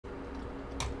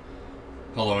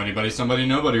Hello, anybody, somebody,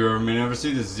 nobody, whoever may never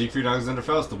see this. Siegfried Alexander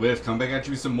Faust, the Whiff, come back at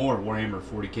you with some more Warhammer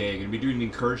 40k. Gonna be doing an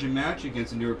Incursion match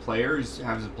against a newer player who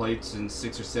hasn't played since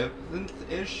 6th or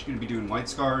 7th-ish. Gonna be doing White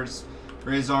Scars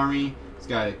for his army. He's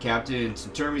got a captain and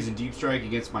some termies and deep strike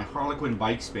against my Harlequin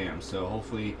bike spam. So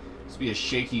hopefully this will be a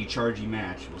shaky, chargy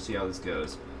match. We'll see how this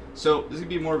goes. So this is gonna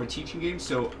be more of a teaching game.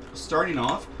 So starting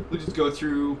off, we'll just go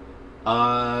through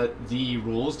the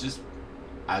rules just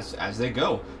as they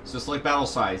go. So select battle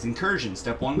size. Incursion,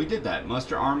 step 1, we did that.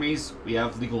 Muster armies, we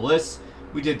have legal lists,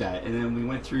 we did that. And then we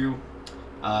went through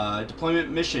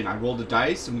deployment mission. I rolled the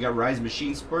dice and we got Rise of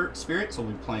Machine Spirit, so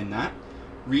we'll be playing that.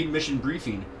 Read mission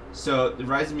briefing. So the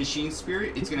Rise of Machine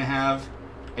Spirit, it's going to have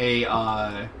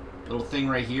a little thing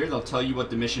right here that'll tell you what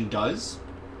the mission does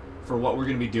for what we're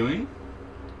going to be doing.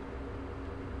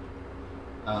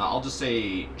 I'll just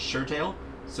say Shirtail.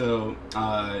 So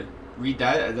read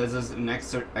that. That is an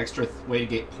extra way to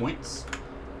get points.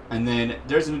 And then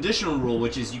there's an additional rule,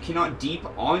 which is you cannot deep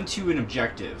onto an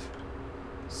objective.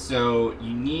 So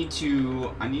you need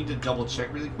to, I need to double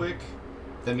check really quick.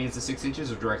 That means the 6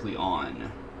 inches are directly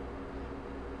on.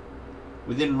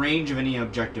 Within range of any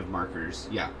objective markers,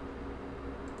 yeah.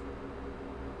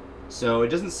 So it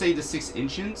doesn't say the 6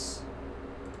 inches.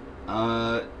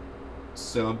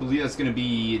 So I believe that's going to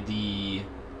be the...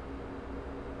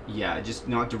 Yeah, just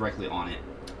not directly on it.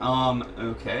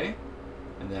 Okay.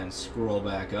 And then scroll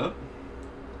back up.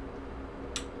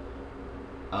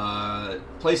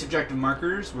 Place objective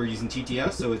markers. We're using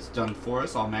TTS, so it's done for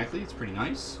us automatically. It's pretty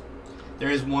nice. There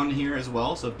is one here as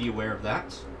well, so be aware of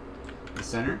that. The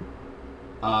center.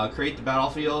 Create the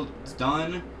battlefield. It's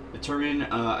done. Determine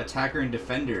attacker and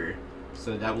defender.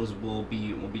 So that was we'll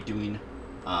be doing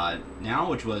now,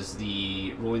 which was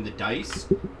the rolling the dice,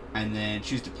 and then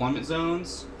choose deployment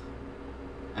zones,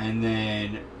 and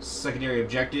then secondary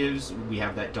objectives. We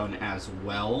have that done as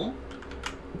well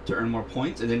to earn more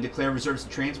points, and then declare reserves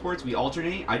and transports. We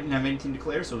alternate. I didn't have anything to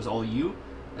declare, so it was all you.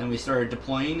 And we started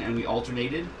deploying, and we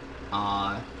alternated,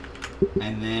 and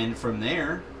then from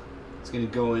there, it's going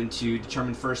to go into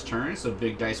determine first turn. So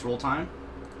big dice roll time.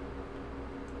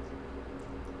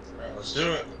 All right, let's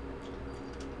do it.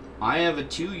 I have a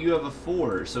 2, you have a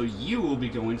 4, so you will be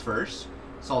going first.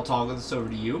 So I'll toggle this over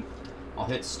to you. I'll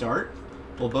hit start.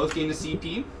 We'll both gain a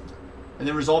CP. And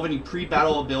then resolve any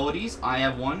pre-battle abilities. I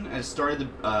have one. At the start of the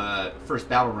first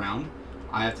battle round,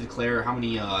 I have to declare how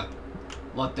many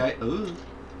luck dice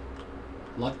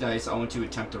I want to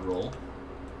attempt to roll.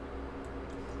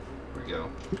 There we go.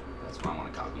 That's what I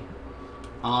want to copy.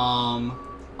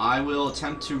 I will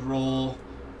attempt to roll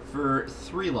for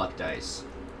 3 luck dice.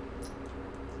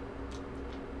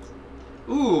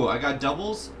 Ooh, I got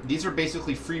doubles. These are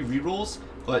basically free rerolls,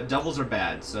 but doubles are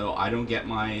bad, so I don't get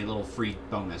my little free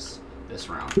bonus this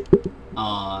round.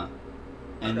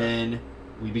 And then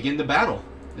we begin the battle.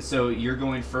 And so you're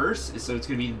going first, so it's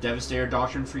going to be the Devastator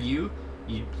Doctrine for you.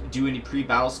 You do any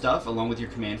pre-battle stuff along with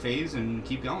your command phase and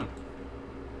keep going.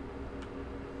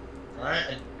 Alright,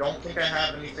 I don't think I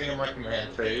have anything in my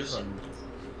command phase. I'm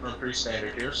pretty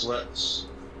standard here, so let's...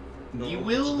 You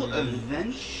will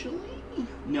eventually...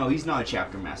 No, he's not a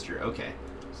chapter master. Okay,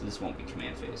 so this won't be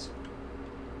command phase.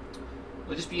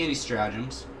 It'll just be any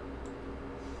stratagems.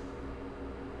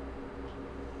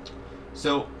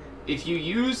 So, if you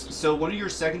use... So, one of your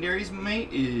secondaries,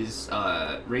 mate, is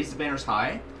raise the banners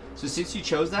high. So, since you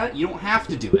chose that, you don't have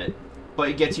to do it, but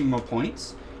it gets you more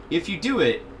points. If you do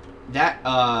it, that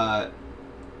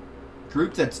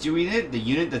group that's doing it, the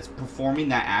unit that's performing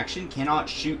that action, cannot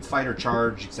shoot, fight, or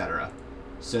charge, etc.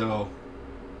 So...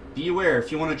 Be aware,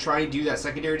 if you want to try and do that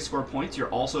secondary to score points, you're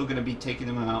also going to be taking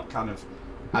them out kind of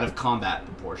out of combat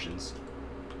proportions.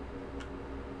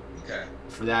 Okay.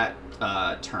 For that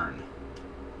turn.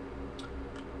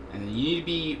 And you need to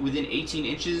be within 18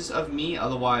 inches of me,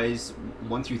 otherwise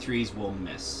 1 through 3s will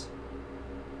miss.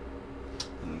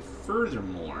 And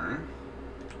furthermore...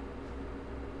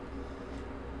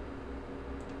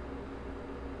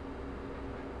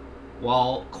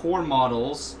 While core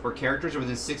models or characters are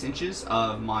within 6 inches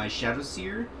of my Shadow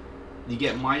Seer, you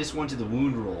get -1 to the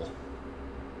wound roll.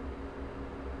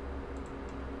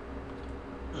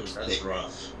 Ooh, that's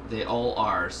rough. They all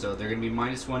are, so they're going to be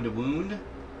 -1 to wound.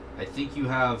 I think you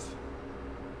have...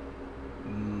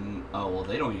 oh, well,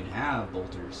 they don't even have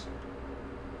bolters.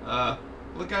 Well,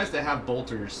 the guys that have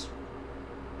bolters,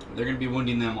 they're going to be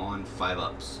wounding them on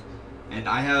 5-ups. And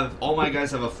I have... All my guys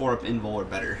have a 4-up invul or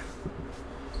better.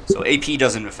 So AP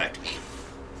doesn't affect me.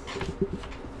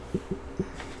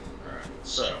 Alright,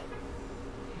 so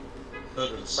go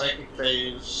to the psychic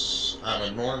phase. I'm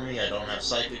a normie, I don't have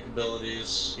psychic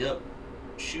abilities. Yep.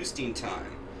 Shoosting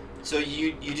time. So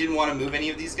you didn't want to move any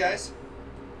of these guys?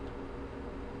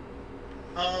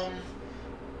 Um,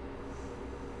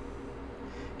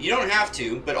 You don't have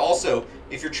to, but also,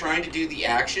 if you're trying to do the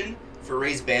action for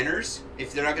raise banners,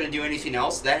 if they're not going to do anything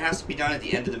else, that has to be done at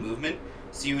the end of the movement.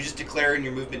 So you would just declare in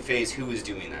your movement phase who is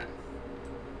doing that.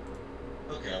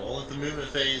 okay, well, at the movement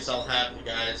phase, I'll have the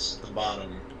guys at the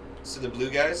bottom So the blue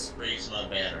guys? raise my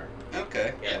banner.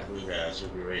 Okay. Yeah, the blue guys will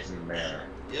be raising the banner.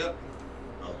 Yep.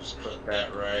 I'll just put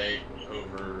that right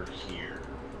over here.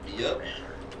 Yep.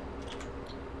 Banner.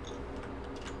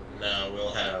 Now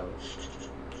we'll have...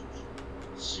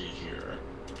 Let's see here.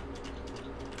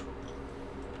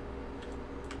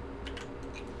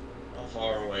 How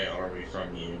far away are we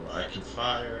from you? I can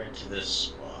fire into this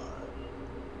spot.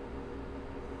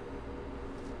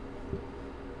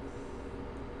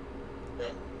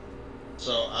 Yep.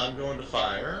 So I'm going to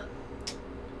fire.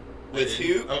 With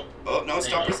who? Oh, Oh no!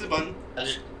 Stop pressing the button. I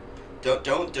didn't.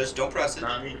 Don't press it.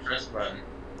 Not me to press the button.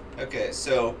 Okay,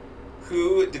 so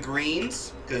who the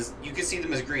greens? Because you can see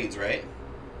them as greens, right?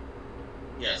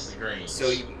 Yes, the greens.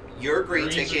 So your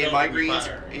greens, Greens are aka going my to be greens,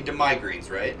 firing. into my greens,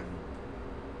 right?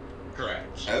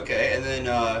 Correct. Okay, and then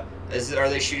are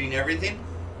they shooting everything?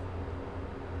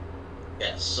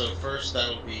 Yes. So first that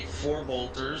will be 4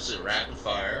 bolters at rapid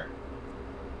fire.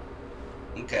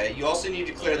 Okay. You also need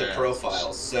to declare the Okay.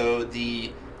 profiles. So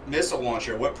the missile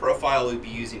launcher, what profile will we be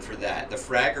using for that? The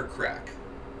frag or crack?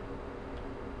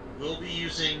 We'll be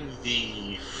using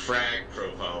the frag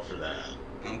profile for that.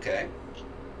 Okay.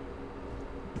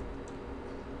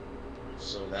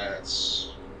 So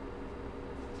that's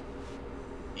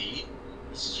 8.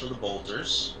 This is for the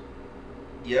bolters.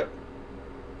 Yep.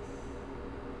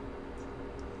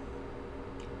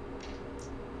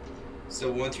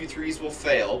 So 1 through 3s will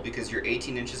fail because you're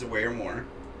 18 inches away or more.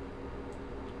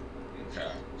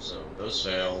 Okay, so those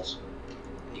failed.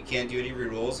 You can't do any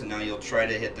rerolls, and now you'll try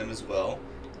to hit them as well.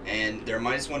 And they're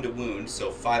 -1 to wound, so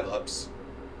 5 ups.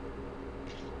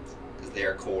 Because they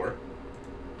are core.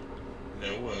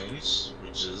 No wounds,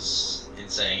 which is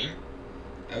insane.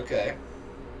 Okay.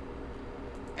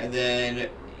 And then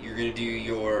you're going to do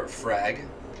your frag.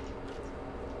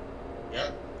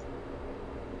 Yep.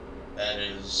 That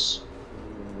is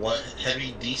what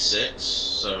heavy D6,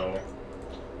 so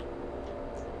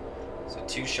So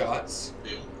 2 shots.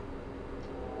 2.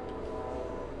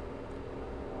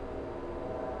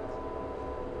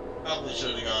 Probably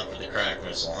should have gone for the crack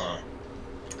missile, huh?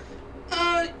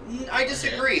 I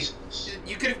disagree. Okay.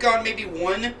 You could have gone maybe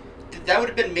 1. That would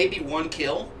have been maybe 1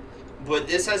 kill. But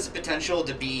this has the potential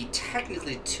to be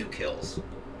technically 2 kills.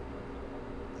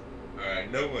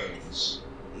 Alright, no wounds.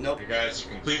 Nope. You guys are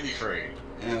completely free.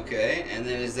 Okay, and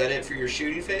then is that it for your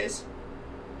shooting phase?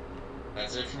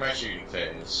 That's it for my shooting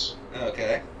phase.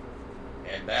 Okay.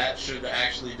 And that should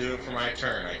actually do it for my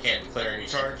turn. I can't declare any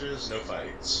charges, no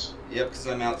fights. Yep, because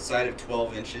I'm outside of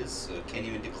 12 inches, so can't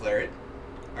even declare it.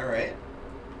 Alright.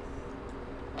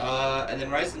 And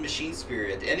then Rise of the Machine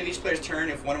Spirit. At the end of each player's turn,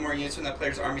 if one or more units from that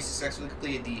player's army successfully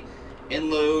completed the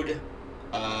inload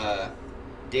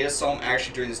data psalm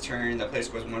action during this turn, that player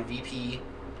scores 1 VP.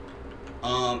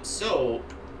 So,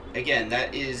 again,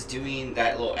 that is doing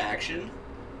that little action.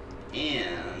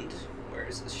 And where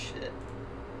is this shit?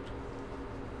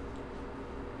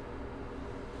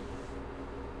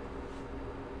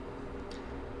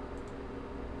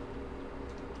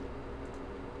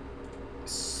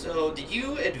 So, did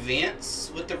you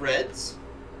advance with the Reds?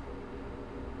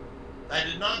 I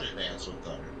did not advance with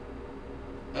them.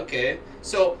 Okay,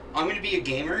 so I'm going to be a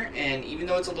gamer, and even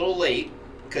though it's a little late,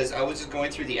 because I was just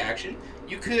going through the action,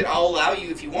 I'll allow you,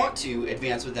 if you want to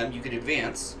advance with them, you could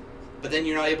advance, but then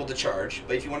you're not able to charge.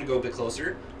 But if you want to go a bit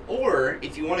closer, or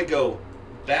if you want to go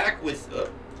back with,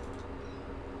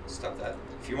 stop that.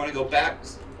 If you want to go back,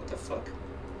 what the fuck?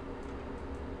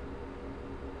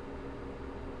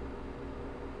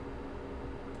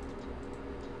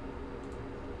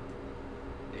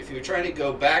 If you're trying to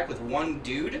go back with 1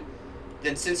 dude,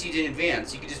 then since you didn't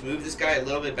advance, you can just move this guy a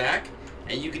little bit back,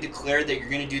 and you can declare that you're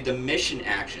going to do the mission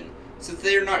action. Since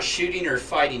they're not shooting or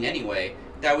fighting anyway,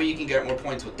 that way you can get more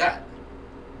points with that.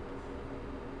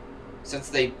 Since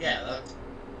they... Yeah, that...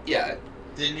 Yeah.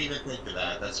 Didn't even think of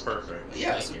that. That's perfect.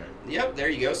 Yeah. Thank you. Yep, there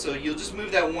you go. So you'll just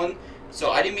move that one. So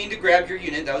I didn't mean to grab your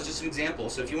unit. That was just an example.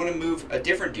 So if you want to move a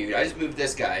different dude, I just moved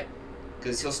this guy,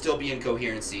 because he'll still be in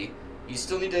coherency. You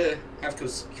still need to have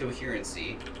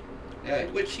coherency,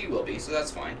 which he will be, so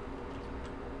that's fine.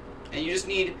 And you just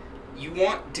need... You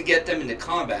want to get them into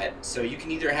combat, so you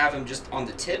can either have them just on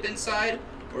the tip inside,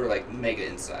 or like mega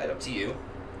inside, up to you.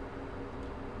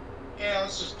 Yeah,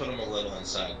 let's just put them a little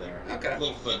inside there. Okay. A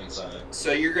little foot inside.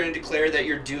 So you're going to declare that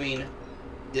you're doing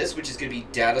this, which is going to be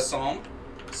data psalm.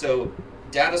 So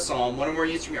Data Psalm. One or more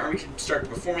units from your army can start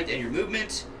performing at the end of your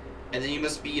movement, and then you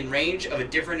must be in range of a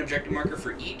different objective marker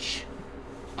for each.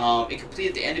 It complete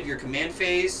at the end of your command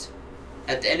phase.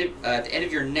 At the end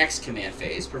of your next command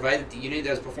phase, provided that the unit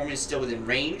that is performing is still within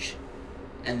range,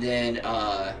 and then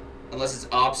unless it's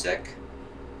OBSEC,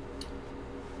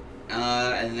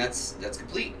 and that's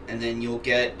complete, and then you'll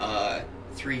get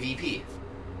 3 VP.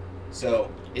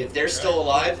 So if they're still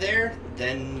alive there,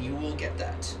 then you will get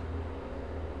that.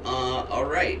 All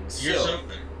right. So,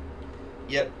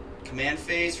 yep, command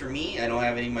phase for me. I don't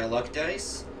have any of my luck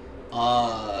dice.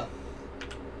 My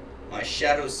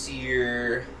Shadow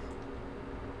Seer.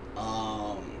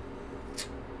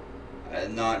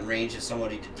 Not in range of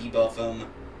somebody to debuff him.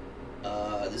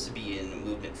 This would be in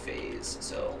movement phase,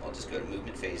 so I'll just go to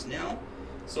movement phase now.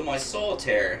 So my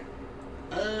Solitaire,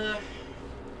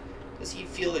 does he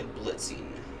feel like blitzing?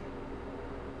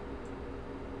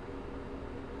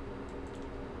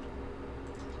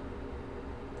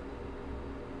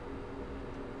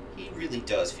 He really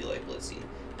does feel like blitzing.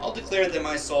 I'll declare that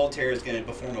my Solitaire is going to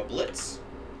perform a blitz.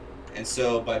 And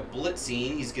so by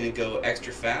blitzing, he's going to go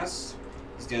extra fast.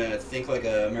 He's going to think like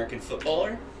an American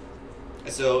footballer.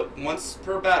 And so once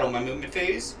per battle, my movement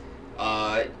phase,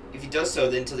 if he does so,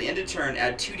 then until the end of turn,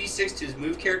 add 2d6 to his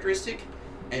move characteristic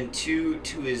and 2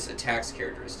 to his attacks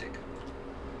characteristic.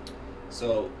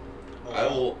 So I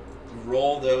will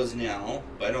roll those now,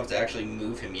 but I don't have to actually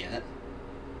move him yet.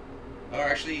 Or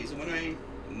actually, so when I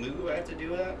move, I have to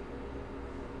do that?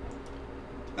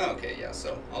 Oh, okay, yeah,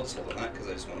 so I'll just hold on that because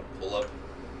I just want to pull up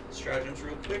stratagems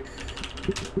real quick.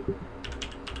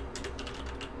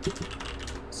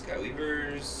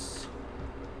 Skyweavers.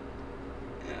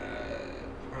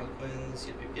 Harlequins,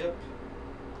 yep.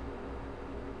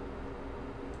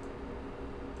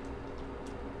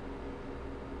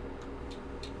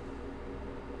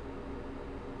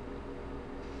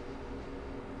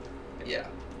 But yeah,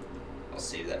 I'll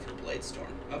save that for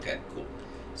Bladestorm. Okay, cool.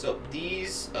 So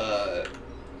these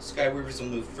Skyweavers will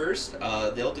move first.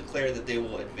 They'll declare that they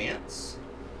will advance.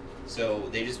 So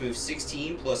they just move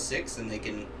 16 plus 6, and they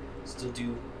can still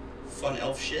do fun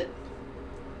elf shit.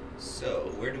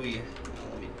 So where do we...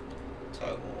 let me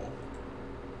toggle.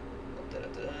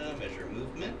 Measure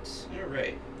movement.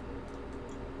 Alright.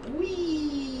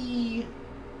 Whee!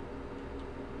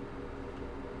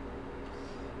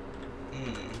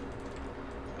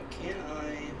 Now can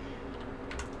I...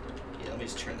 Yeah, let me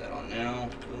just turn that on now.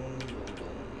 Boom, boom, boom.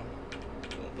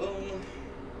 Boom, boom.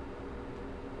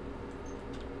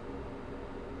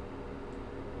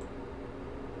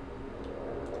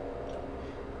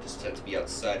 Just have to be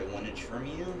outside of 1 inch from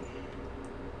you.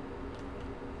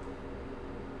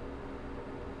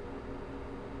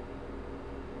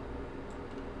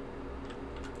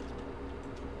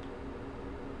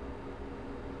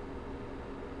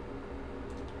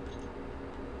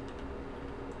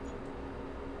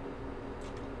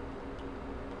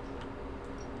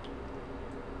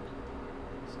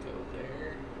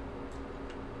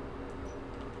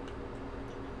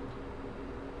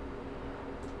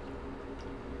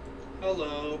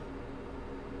 Hello.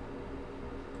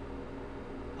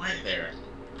 Right there.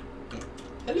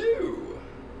 Hello.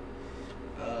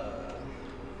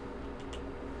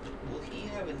 Will he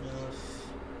have enough?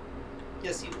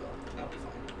 Yes, he will. That'll be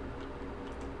fine.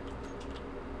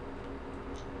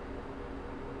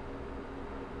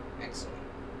 Excellent.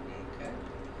 Okay.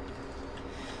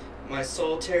 My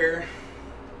Solitaire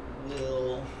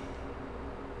will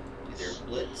do their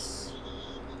blitz.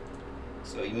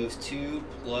 So he moves 2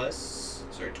 plus,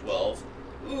 12.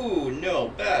 Ooh, no,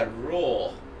 bad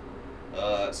roll.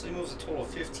 So he moves a total of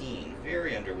 15.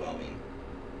 Very underwhelming.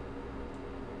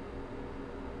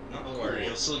 Not Don't cool. worry,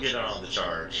 you'll still get on the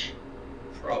charge.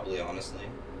 Probably, honestly.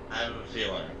 I have a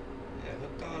feeling. Yeah,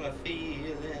 hooked on a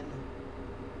feeling.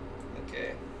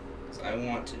 Okay. So I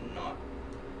want to not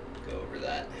go over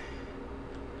that.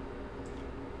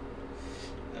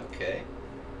 Okay.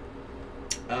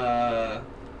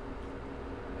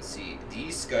 Let's see.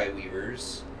 These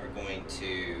Skyweavers are going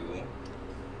to...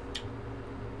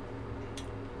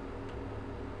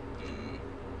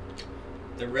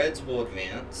 The Reds will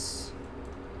advance.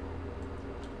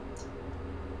 So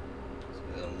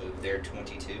they'll move their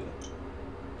 22.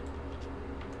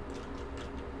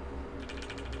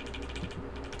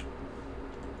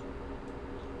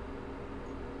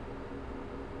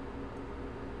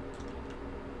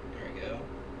 There we go.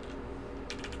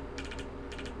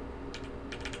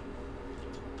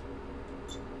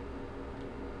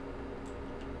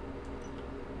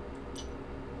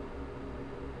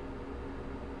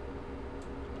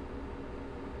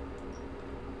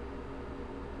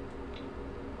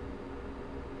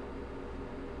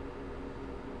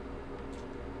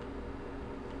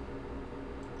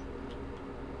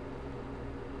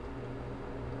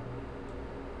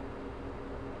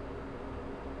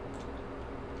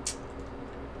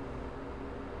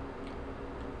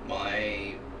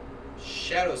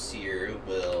 Shadow Seer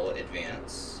will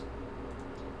advance.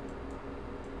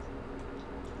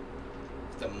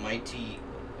 The mighty...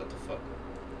 What the fuck?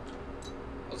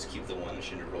 I'll just keep the 1. I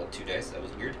shouldn't have rolled 2 dice. That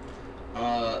was weird.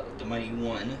 The mighty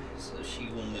 1. So she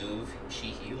will move...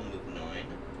 He will move 9.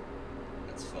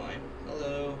 That's fine.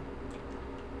 Hello.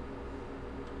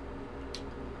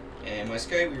 And my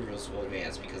Sky Weavers will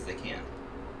advance because they can.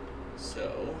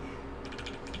 So...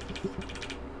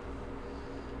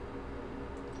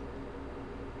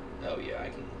 Oh yeah, I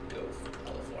can go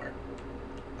hella far.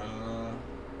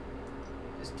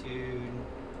 This dude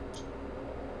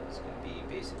is gonna be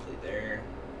basically there.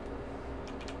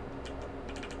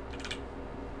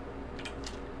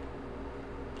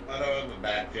 I don't have a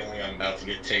bad feeling I'm about to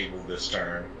get tabled this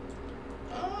turn.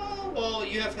 Well,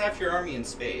 you have half your army in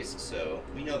space, so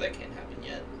we know that can't happen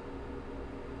yet.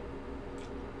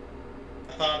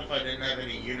 I thought if I didn't have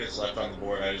any units left on the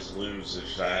board, I'd just lose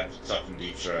if I had something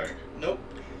deep strike. Nope.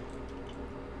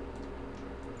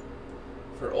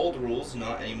 For old rules,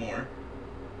 not anymore.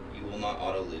 You will not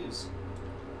auto-lose.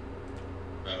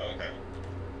 Oh, okay.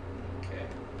 Okay.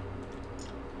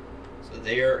 So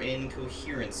they are in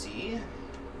coherency.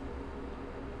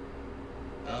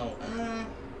 Oh,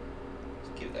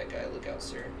 let's give that guy a lookout,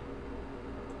 sir.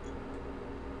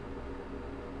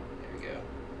 There we go.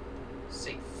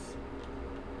 Safe.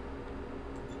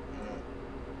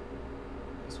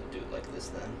 Guess we'll do it like this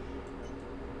then.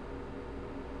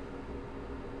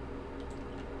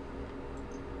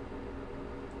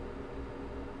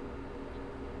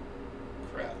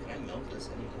 Crap, can I milk this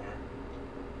anymore?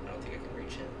 I don't think I can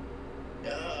reach him.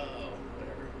 No,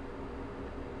 whatever.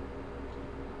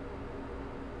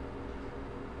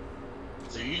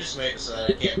 So you just made it so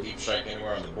that I can't deep strike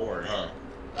anywhere on the board, huh?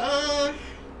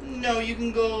 No, you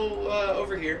can go,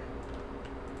 over here.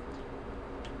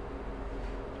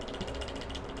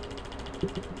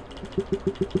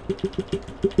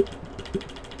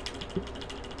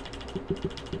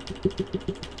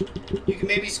 You can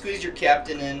maybe squeeze your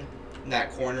captain in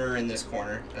that corner and this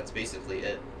corner. That's basically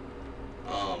it.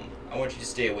 I want you to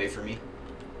stay away from me.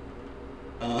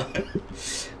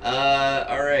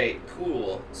 Alright,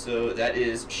 cool. So that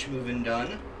is schmovin'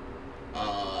 done.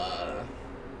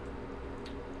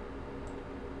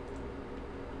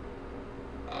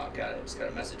 Got it. Just got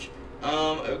a message.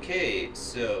 Okay,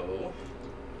 so...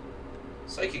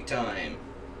 Psychic time.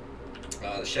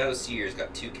 The Shadow Seer's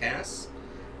got 2 casts.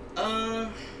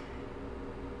 That'd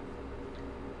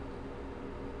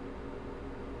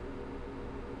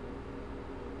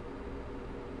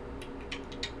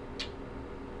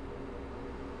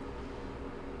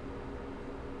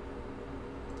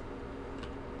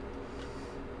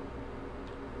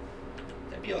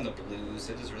be on the blues.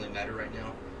 That doesn't really matter right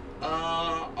now.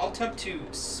 I'll attempt to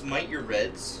smite your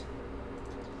reds.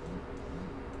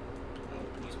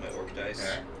 I'll use my orc dice.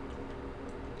 Okay.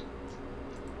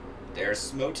 They're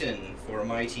smoten for a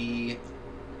mighty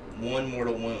 1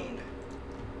 mortal wound.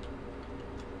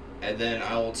 And then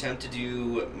I'll attempt to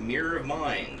do Mirror of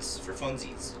Minds for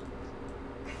funsies.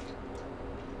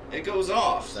 It goes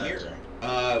off.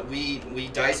 We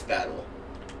dice battle.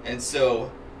 And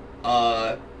so,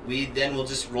 we then will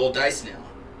just roll dice now.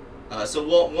 So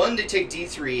one, they take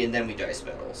D3 and then we dice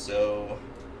battle. So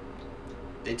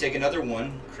they take another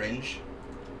 1, cringe.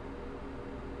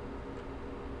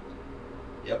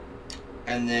 Yep.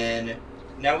 And then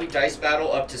now we dice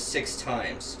battle up to 6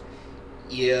 times.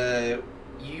 You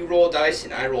roll dice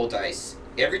and I roll dice.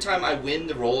 Every time I win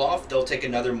the roll off, they'll take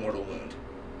another mortal wound.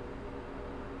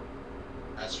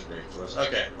 That's ridiculous.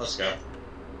 Okay, let's go.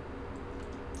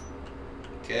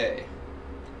 Okay.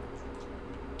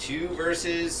 2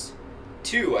 versus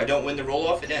 2. I don't win the roll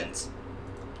off, it ends.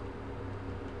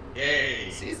 Yay!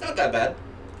 See, it's not that bad.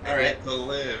 Alright. To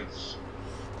live.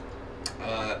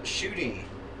 Shooting.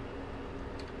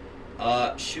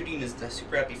 Shooting is the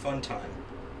super happy fun time.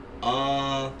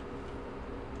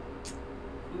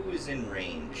 Who is in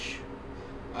range?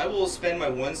 I will spend my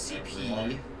 1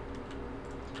 CP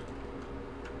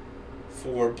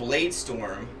for Blade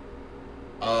Storm.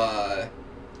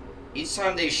 Each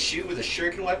time they shoot with a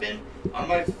shuriken weapon, on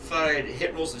my side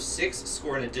hit rolls of 6,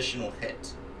 score an additional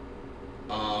hit.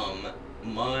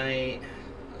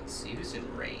 Let's see, who's in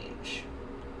range?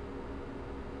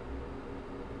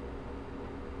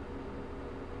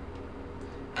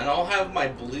 And I'll have my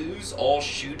blues all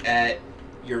shoot at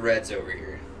your reds over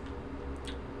here.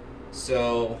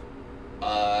 So,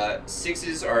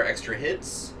 6s are extra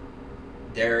hits.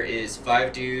 There is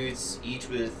 5 dudes, each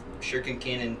with shuriken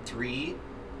cannon 3.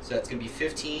 So that's going to be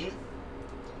 15.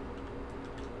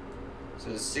 So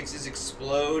the 6s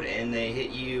explode and they hit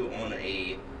you on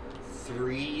a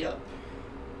 3 up.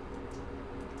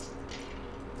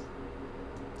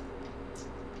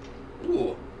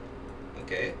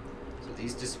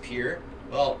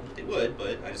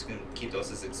 I'm just gonna keep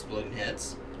those as exploding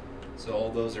hits. So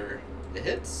all those are the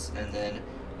hits, and then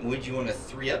would you want to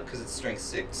 3-up because it's strength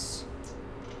 6?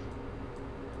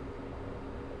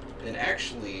 And then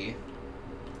actually,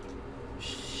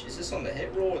 is this on the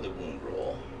hit roll or the wound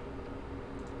roll?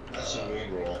 That's a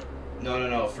wound roll.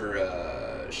 No, for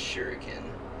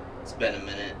Shuriken. It's been a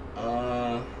minute.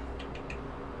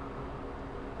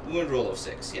 Wound roll of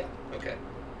 6, yeah, okay.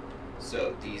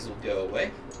 So these will go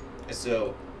away. And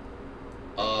so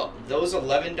those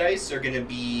 11 dice are going to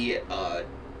be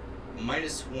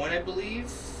 -1, I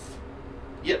believe.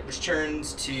 Yep, which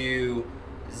turns to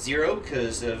 0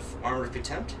 because of Armor of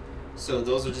Contempt. So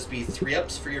those will just be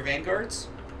 3-ups for your Vanguards,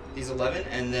 these 11.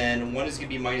 And then one is going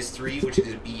to be -3, which is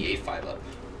going to be a 5-up.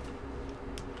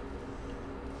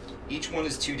 Each one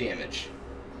is 2 damage.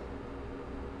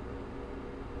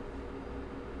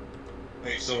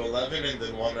 Wait, so 11 and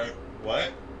then 1,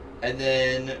 what? And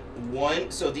then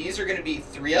 1, so these are going to be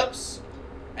 3-ups,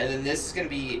 and then this is going to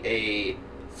be a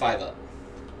 5-up.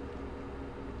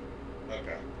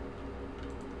 Okay.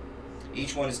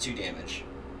 Each one is 2 damage.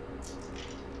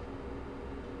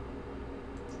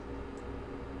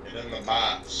 And then the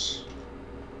bots.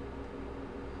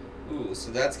 Ooh,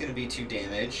 so that's going to be 2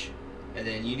 damage. And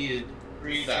then you needed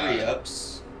 3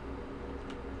 3-ups.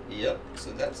 Yep,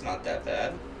 so that's not that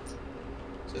bad.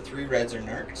 So 3 reds are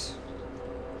narked.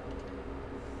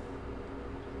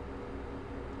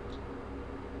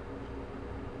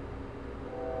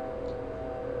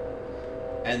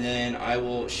 And then I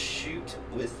will shoot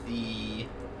with the...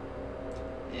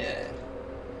 Yeah.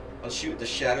 I'll shoot with the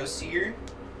Shadow Seer.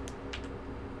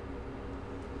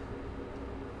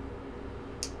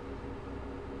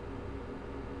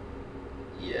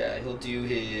 Yeah, he'll do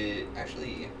his...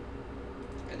 Actually,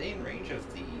 are they in range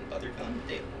of the other gun?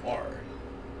 They are.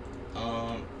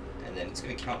 And then it's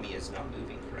going to count me as not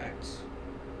moving, correct?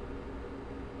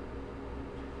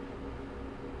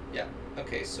 Yeah.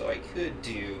 Okay, so I could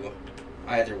do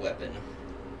either weapon.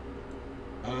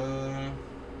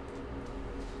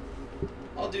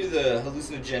 I'll do the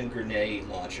hallucinogen grenade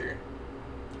launcher.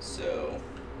 So,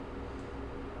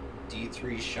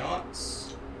 D3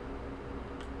 shots.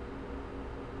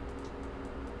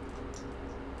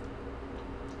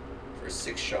 For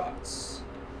 6 shots.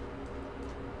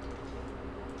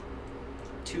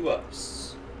 2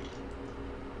 ups.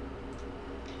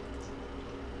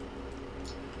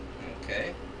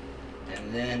 Okay.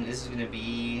 And then this is going to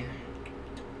be...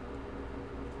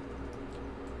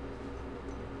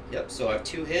 Yep, so I have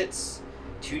 2 hits,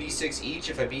 2d6 each.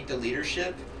 If I beat the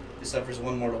leadership, it suffers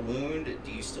 1 mortal wound.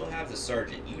 Do you still have the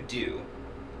sergeant? You do.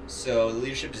 So the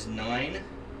leadership is 9.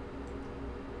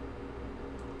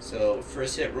 So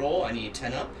first hit roll, I need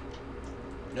 10 up.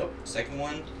 Nope. Second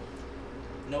one,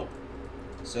 nope.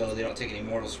 So they don't take any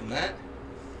mortals from that.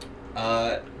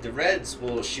 The reds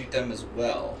will shoot them as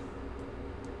well.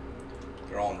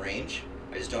 They're all in range.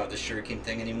 I just don't have the shuriken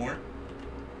thing anymore.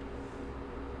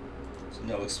 So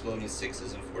no exploding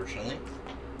 6s, unfortunately.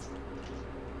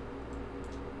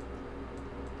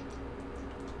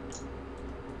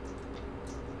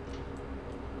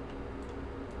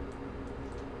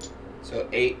 So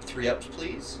 8 3-ups,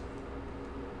 please.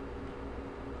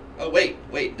 Oh, wait,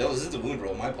 no, this is the wound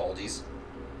roll, my apologies.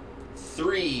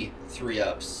 3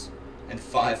 3-ups and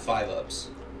 5 5-ups.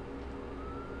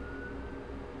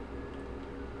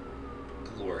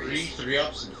 Glorious. 3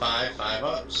 3-ups and 5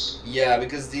 5-ups? Yeah,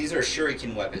 because these are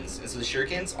shuriken weapons. And so the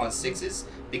shurikens on 6s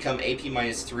become AP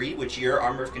 -3, which your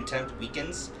Armor of Contempt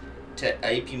weakens to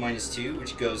AP -2,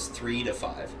 which goes 3 to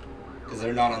 5. Because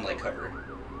they're not on light cover.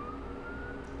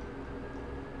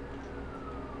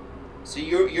 So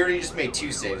you already just made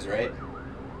 2 saves, right?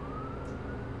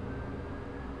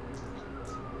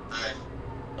 I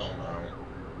don't know.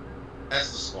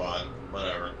 That's the squad.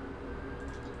 Whatever.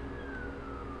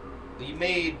 Well, you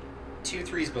made 2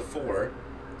 3s before,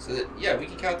 so that, yeah, we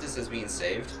can count this as being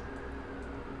saved.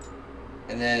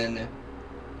 And then,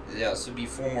 yeah, so it'd be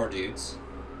 4 more dudes.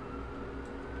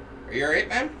 Are you alright,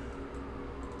 man?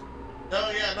 No,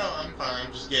 yeah, no, I'm fine.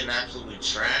 I'm just getting absolutely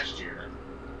trashed here.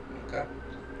 Okay.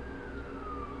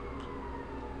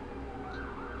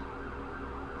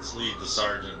 Let's leave the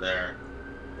sergeant there.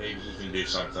 Maybe he can do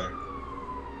something.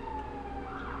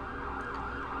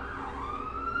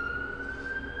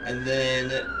 And then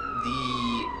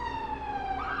these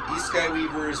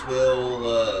Skyweavers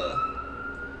will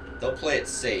they'll play it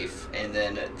safe, and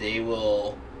then they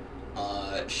will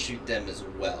shoot them as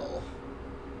well.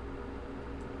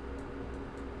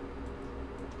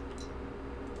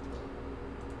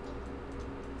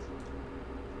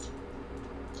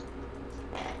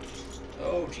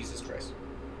 Oh, Jesus Christ.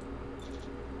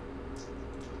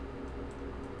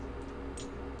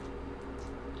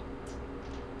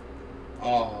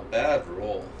 Oh, bad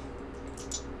roll.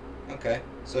 Okay,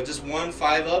 so just 1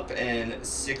 5-up and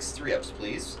 6 3-ups,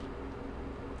 please.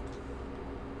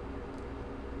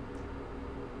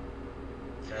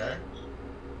 Okay.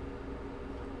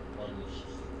 1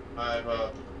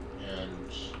 5-up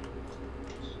and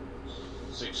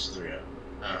 6 3-up.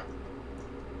 Ah.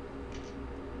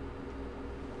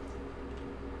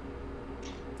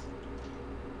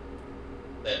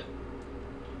 Then.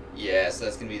 Yeah, so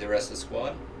that's going to be the rest of the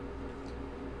squad.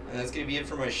 And that's going to be it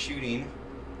for my shooting.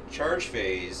 Charge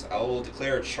phase. I will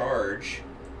declare a charge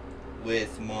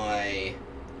with my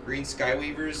Green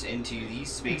Skyweavers into the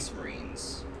Space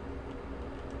Marines.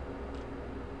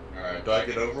 Alright, do I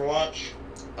get Overwatch?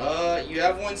 You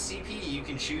have 1 CP. You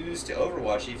can choose to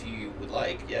Overwatch if you would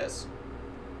like, yes.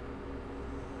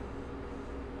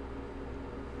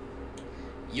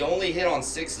 You only hit on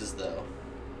 6s, though.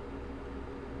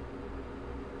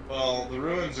 Well, the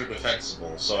ruins are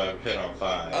defensible, so I've hit on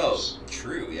 5s. Oh,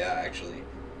 true, yeah, actually.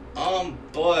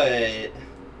 But...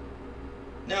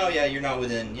 No, yeah, you're not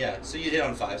within, yeah. So you'd hit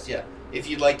on 5s, yeah. If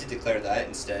you'd like to declare that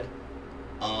instead.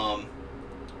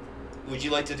 Would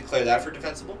you like to declare that for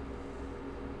defensible?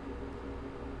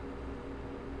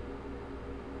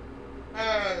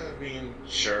 I mean,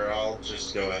 sure, I'll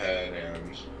just go ahead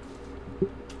and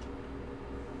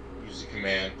use a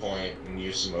command point and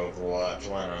use some Overwatch.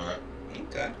 Why not?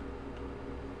 Okay.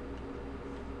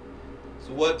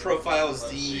 So what profile is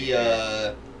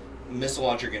the missile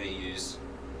launcher going to use?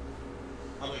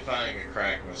 I'll be firing a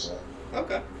crack missile.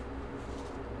 Okay.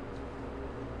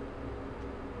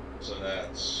 So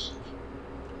that's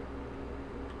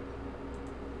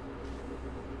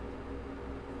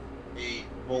 8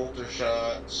 bolter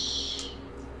shots.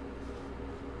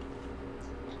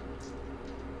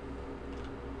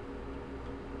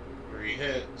 Three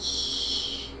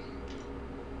hits.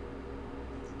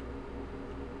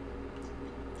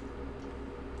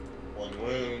 1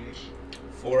 wound.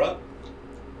 4 up.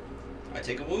 I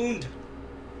take a wound.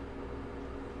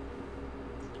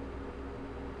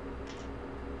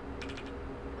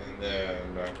 And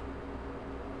then 1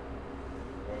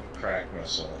 crack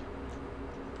missile.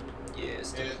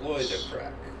 Yes, deploy the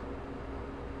crack.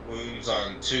 Wounds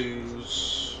on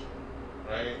 2s,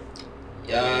 right?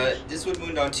 This would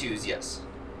wound on 2s, yes.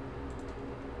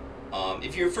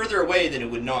 If you're further away, then it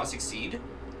would not succeed,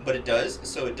 but it does,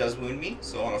 so it does wound me.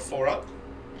 So on a 4-up,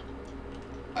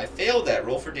 I failed that.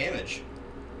 Roll for damage.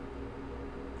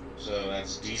 So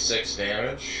that's D6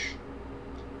 damage.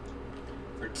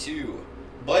 For 2.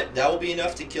 But that will be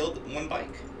enough to kill 1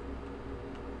 bike.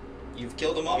 You've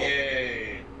killed a model.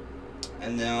 Yay!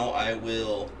 And now I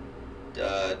will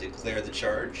declare the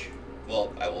charge.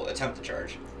 Well, I will attempt the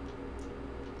charge.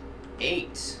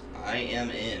 8. I am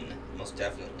in, most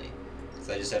definitely. Because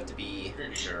I just have to be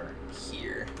Pretty sure.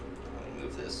 here. I'm going to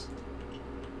move this.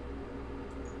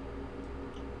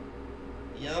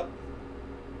 Yep.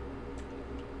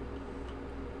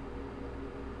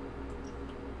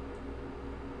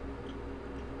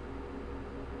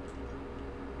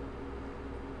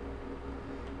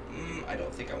 I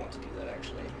don't think I want to do that,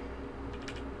 actually.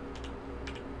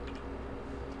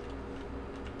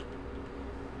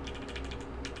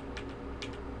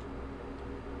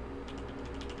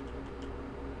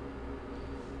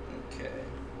 Okay.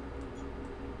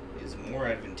 It is more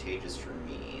advantageous for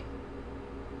me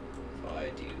if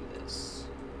I do this.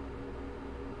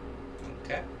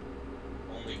 Okay.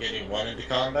 Only getting 1 into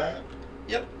combat?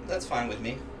 Yep, that's fine with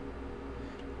me.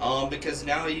 Because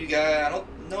now you got, I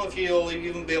don't know if you'll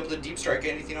even be able to deep strike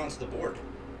anything onto the board.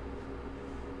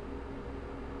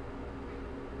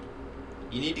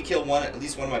 You need to kill at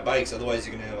least one of my bikes, otherwise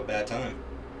you're gonna have a bad time.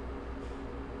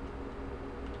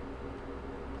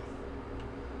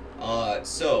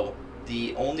 So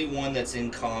the only one that's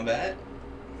in combat,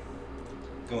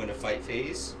 going to fight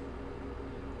phase,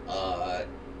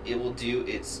 it will do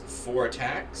its 4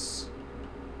 attacks.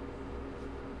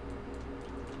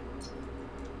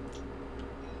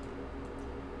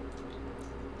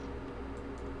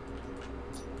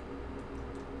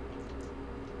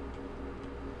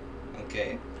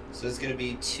 Okay, so it's going to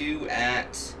be 2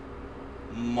 at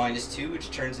 -2, which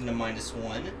turns into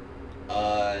 -1.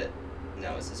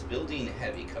 Now, is this building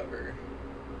heavy cover?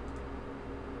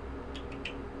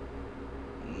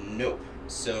 Nope.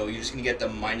 So you're just going to get the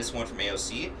 -1 from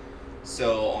AOC.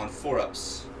 So on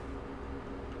 4-ups.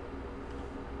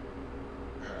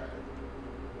 Alright.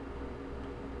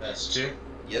 That's 2.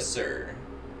 Yes, sir.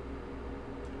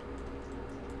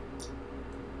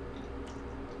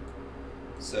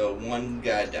 So 1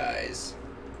 guy dies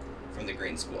from the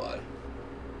green squad.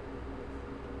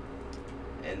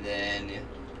 And then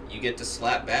you get to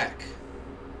slap back.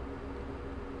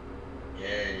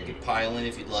 You can pile in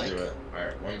if you'd Let's like. do it.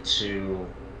 Alright, 1, 2.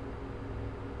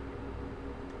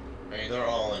 I mean, they're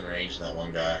all in range, that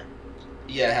one guy.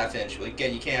 Yeah, half inch. Well,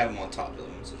 again, you can't have them on top of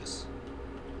them, so just...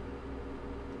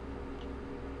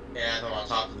 Yeah, I'm on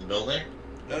top of the building.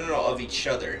 No, of each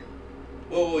other.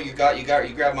 Whoa, you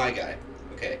grabbed my guy.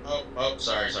 Okay. Oh,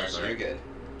 sorry. You're good.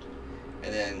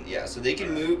 And then, yeah, so they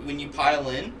can move, when you pile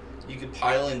in, you can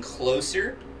pile in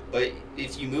closer, but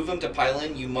if you move them to pile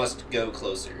in, you must go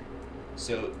closer.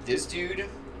 So this dude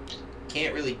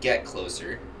can't really get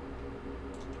closer.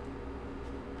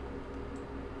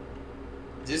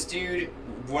 This dude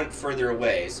went further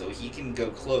away, so he can go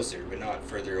closer, but not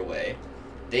further away.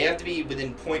 They have to be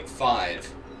within 0.5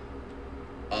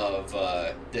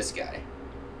 of this guy.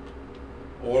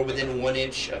 Or within 1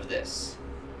 inch of this.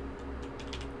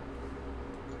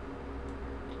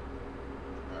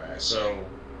 Alright, so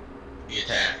the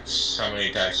attacks. How many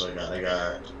attacks do I got? I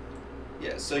got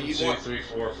Yeah, so you 2, want... 3,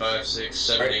 4, 5, 6,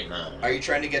 7, 8, 9. Are you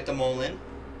trying to get them all in?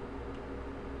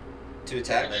 To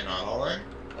attack? Are they not all in?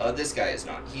 This guy is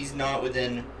not. He's not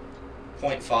within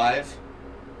 0.5,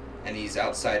 and he's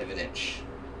outside of 1 inch.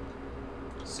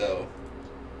 So,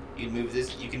 you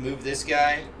can move this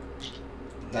guy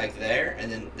like there,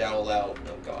 and then that'll allow...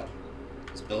 Oh god.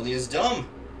 This building is dumb!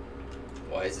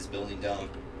 Why is this building dumb?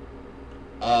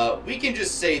 We can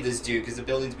just say this dude, because the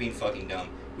building's being fucking dumb.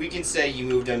 We can say you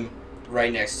moved him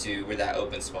right next to where that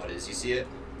open spot is. You see it?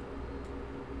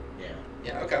 Yeah.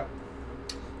 Yeah, okay.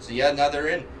 So yeah, now they're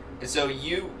in. And so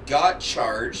you got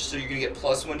charged, so you're going to get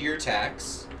 +1 to your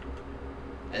attacks.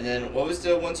 And then, what was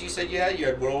the ones you said you had? You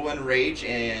had Whirlwind, Rage,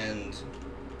 and...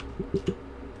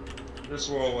 This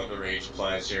Whirlwind Rage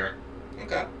applies here.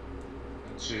 Okay. 1,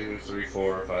 2, 3,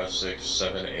 4, 5, 6,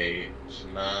 7, 8,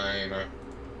 9.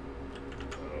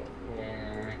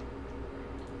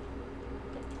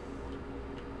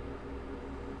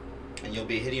 And you'll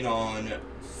be hitting on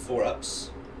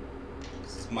 4-ups.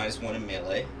 This is -1 in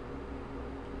melee.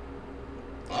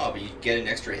 Oh, but you get an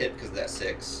extra hit because of that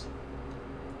 6.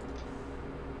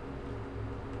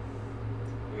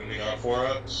 Moving on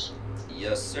 4-ups.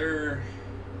 Yes, sir.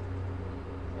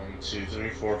 1, 2, 3,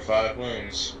 4, 5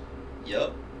 wounds.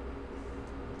 Yup.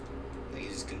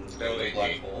 He's going to go to the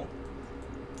black hole.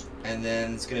 And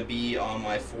then it's going to be on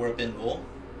my 4-up invul.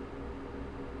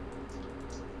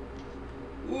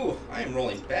 Ooh, I am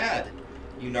rolling bad.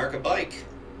 You narc a bike.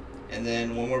 And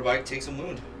then 1 more bike takes a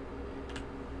wound.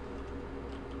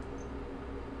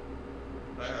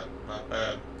 Bad, not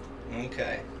bad.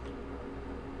 Okay.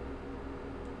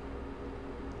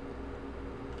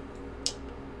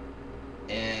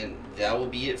 And that will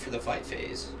be it for the fight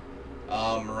phase.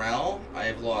 Morale, I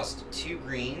have lost 2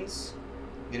 greens.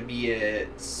 I'm going to be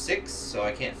at 6, so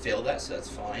I can't fail that, so that's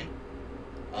fine.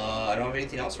 I don't have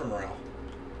anything else for morale.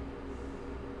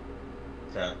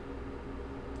 Okay.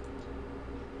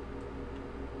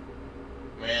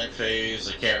 Man phase,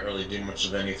 I can't really do much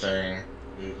of anything.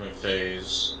 Movement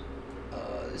phase.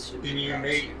 This should be Can you round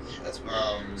make, 2. That's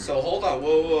weird. So hold on,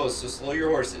 whoa, so slow your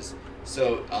horses.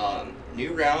 So,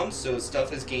 new round, so stuff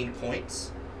has gained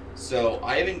points. So,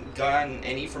 I haven't gotten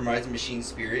any from Rising Machine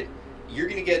Spirit. You're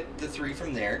gonna get the 3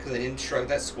 from there, because I didn't shrug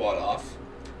that squad off.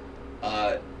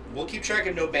 We'll keep track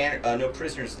of no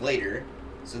prisoners later,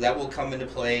 so that will come into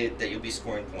play that you'll be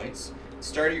scoring points.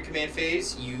 Start of your command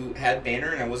phase, you had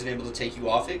banner, and I wasn't able to take you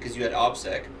off it, because you had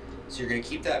obsec. So you're gonna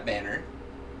keep that banner.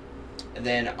 And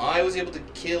then I was able to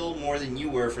kill more than you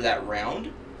were for that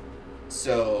round.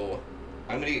 So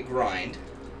I'm going to get grind.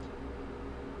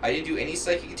 I didn't do any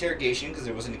psychic interrogation because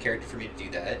there wasn't a character for me to do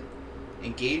that.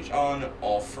 Engage on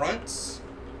all fronts.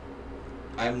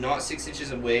 I'm not 6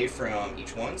 inches away from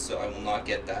each one, so I will not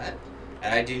get that.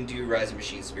 And I didn't do Rise of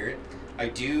Machine Spirit.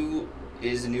 It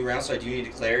is a new round, so I do need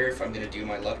to declare if I'm going to do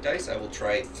my luck dice. I will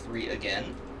try 3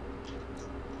 again.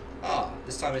 Ah,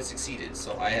 this time it succeeded,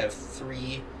 so I have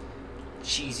 3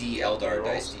 cheesy Eldar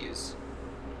dice to use.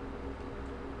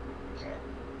 Okay.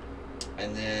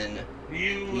 And then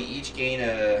we each gain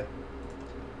a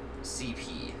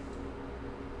CP.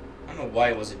 I don't know why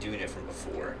I wasn't doing it from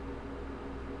before.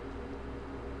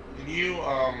 Can you,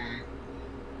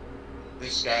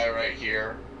 this guy right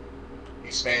here,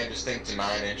 expand this thing to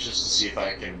 9 inches to see if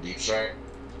I can deep strike?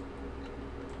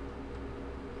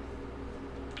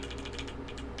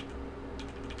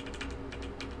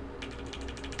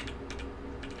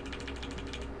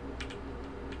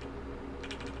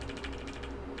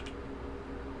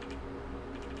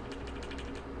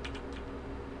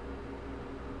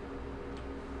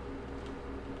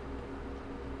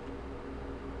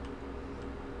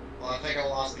 Well, I think I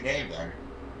lost the game then.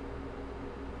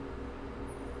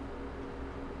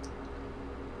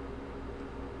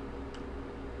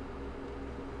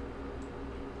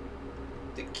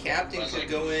 The captain Unless could I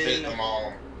go can fit in. them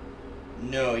all.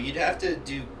 No, you'd have to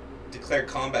declare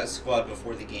combat squad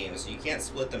before the game, so you can't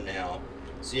split them now.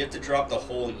 So you have to drop the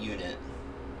whole unit.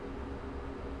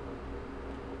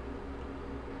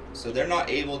 So they're not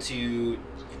able to. You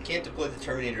can't deploy the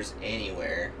terminators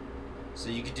anywhere. So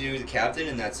you could do the captain,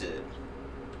 and that's it.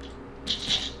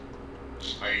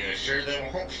 Are you sure they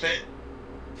won't fit?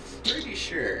 Pretty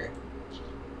sure.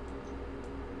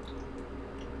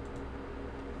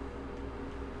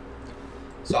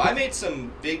 So I made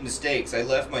some big mistakes. I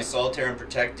left my solitaire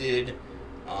unprotected.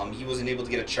 He wasn't able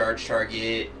to get a charge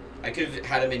target. I could have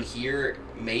had him in here,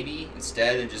 maybe,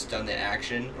 instead, and just done the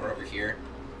action, or over here.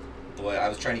 But I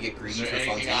was trying to get greedy Is for there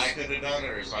anything I funsies. could have done,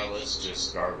 or is my list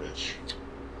just garbage?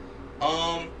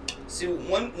 So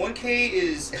 1K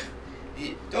is...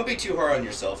 Don't be too hard on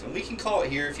yourself, and we can call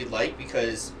it here if you'd like,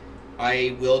 because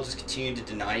I will just continue to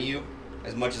deny you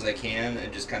as much as I can,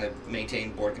 and just kind of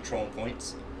maintain board control and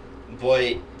points.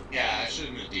 But... Yeah, I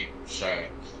shouldn't have deep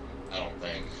strike, I don't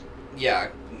think. Yeah,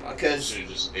 because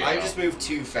I just moved. moved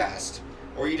too fast.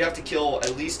 Or you'd have to kill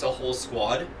at least a whole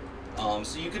squad.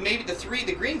 So you could maybe...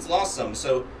 The greens lost some,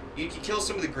 so you could kill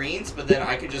some of the greens, but then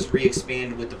I could just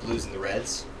re-expand with the blues and the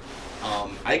reds.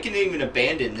 I can even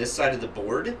abandon this side of the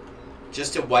board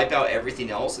just to wipe out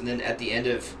everything else, and then at the end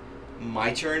of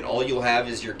my turn, all you'll have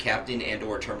is your captain and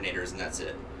or terminators, and that's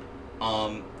it.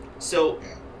 So,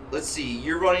 let's see,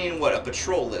 you're running, what, a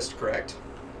patrol list, correct?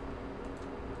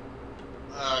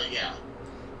 Yeah.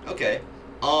 Okay.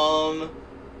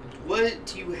 What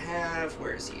do you have?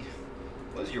 Where is he?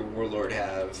 What does your warlord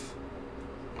have?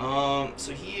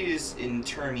 So he is in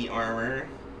termy armor.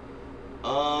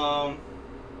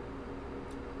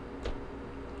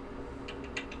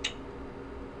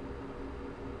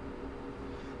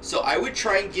 So I would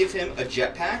try and give him a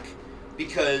jetpack,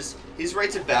 because his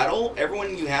rights of battle,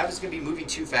 everyone you have is going to be moving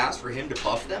too fast for him to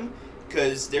buff them,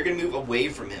 because they're going to move away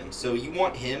from him. So you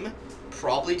want him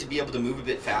probably to be able to move a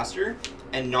bit faster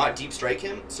and not deep strike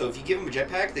him. So if you give him a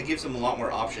jetpack, that gives him a lot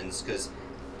more options, because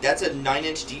that's a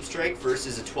 9-inch deep strike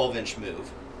versus a 12-inch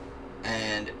move.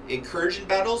 And incursion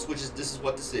battles, this is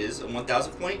what this is, a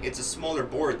 1,000 point, it's a smaller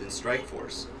board than Strike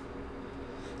Force.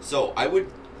 So I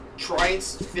would try and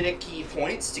finicky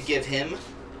points to give him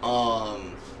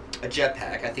a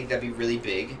jetpack. I think that'd be really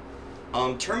big.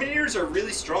 Terminators are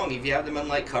really strong if you have them on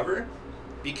light cover,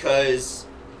 because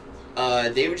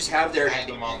they would just have their... Had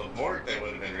them on the board, they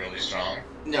would have been really strong.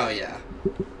 No, yeah.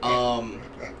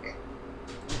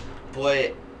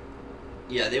 But,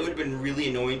 yeah, they would have been really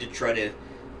annoying to try to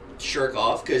shirk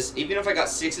off, because even if I got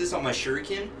 6s on my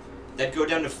shuriken, that'd go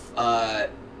down to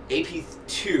AP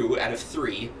 2 out of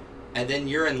 3, and then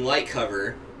you're in light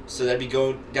cover, so that'd be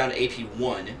going down to AP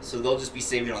 1, so they'll just be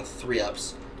saving on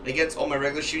 3-ups. And against all my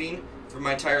regular shooting, for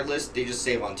my entire list, they just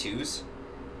save on 2s.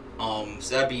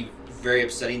 So that'd be very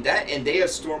upsetting. That, and they have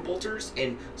storm bolters,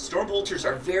 and storm bolters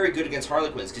are very good against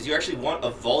Harlequins, because you actually want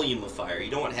a volume of fire. You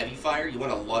don't want heavy fire, you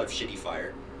want a lot of shitty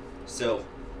fire. So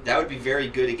that would be very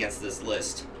good against this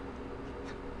list.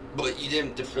 But you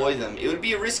didn't deploy them. It would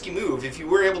be a risky move. If you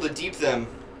were able to deep them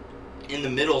in the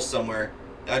middle somewhere,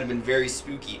 that would have been very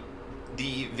spooky.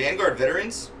 The Vanguard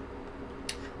Veterans,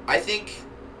 I think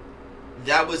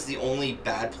that was the only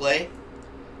bad play.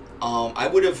 I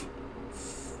would have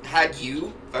had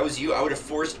you, if I was you, I would have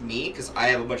forced me, because I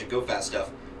have a bunch of go fast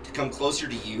stuff, to come closer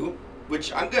to you,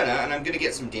 which I'm gonna, and I'm gonna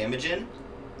get some damage in.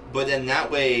 But then that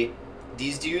way,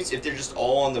 these dudes, if they're just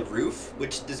all on the roof,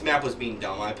 which this map was being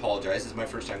dumb, I apologize, this is my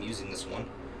first time using this one.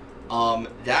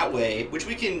 That way, which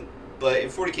we can, but in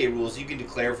 40k rules, you can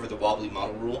declare for the wobbly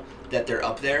model rule that they're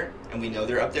up there, and we know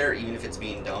they're up there, even if it's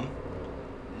being dumb.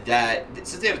 That,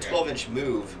 since they have a 12-inch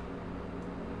move,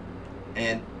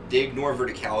 and they ignore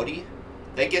verticality,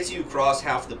 that gets you across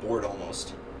half the board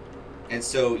almost. And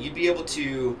so you'd be able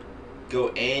to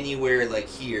go anywhere like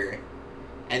here,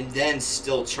 and then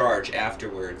still charge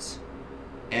afterwards.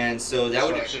 And so that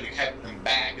would... I should have kept them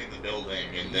back in the building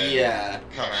and then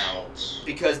come out.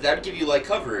 Because that would give you light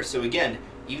cover. So again,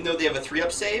 even though they have a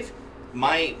 3-up save,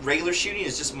 my regular shooting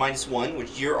is just -1,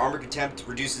 which your armor contempt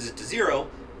reduces it to 0,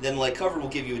 then light cover will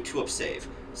give you a 2-up save.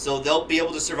 So they'll be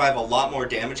able to survive a lot more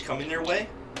damage coming their way,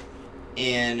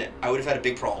 and I would have had a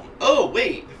big problem. Oh,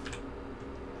 wait!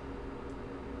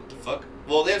 What the fuck?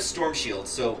 Well, they have Storm Shield,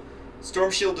 so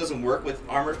Storm Shield doesn't work with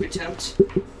armor contempt.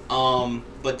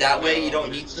 But that way you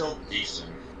don't need... It's still decent.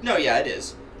 No, yeah, it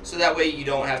is. So that way you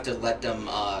don't have to let them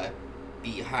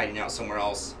be hiding out somewhere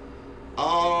else.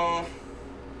 I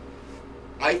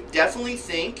definitely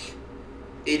think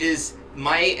it is...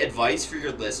 My advice for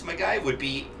your list, my guy, would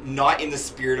be not in the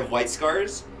spirit of White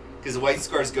Scars, because White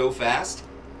Scars go fast.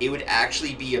 it would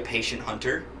actually be a patient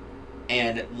hunter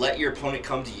and let your opponent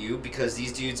come to you, because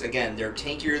these dudes, again, they're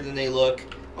tankier than they look,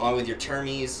 along with your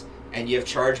termies, and you have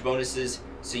charge bonuses,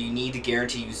 so you need to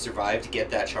guarantee you survive to get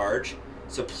that charge.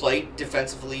 So play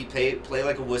defensively, play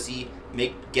like a wussy,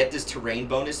 get this terrain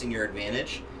bonus in your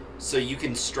advantage, so you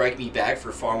can strike me back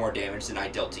for far more damage than I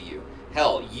dealt to you.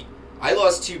 Hell, I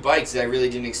lost 2 bikes that I really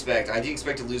didn't expect. I didn't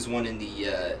expect to lose one in the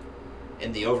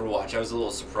Overwatch. I was a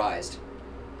little surprised.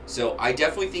 So I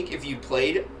definitely think if you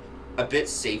played a bit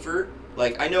safer,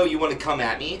 like, I know you want to come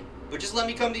at me, but just let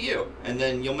me come to you, and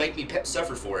then you'll make me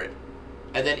suffer for it.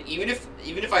 And then even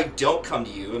if I don't come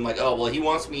to you, I'm like, oh well, he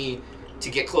wants me to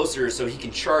get closer so he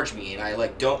can charge me, and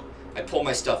I pull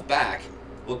my stuff back.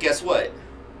 Well, guess what?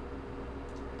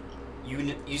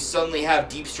 You suddenly have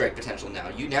deep strike potential now.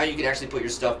 Now you can actually put your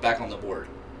stuff back on the board.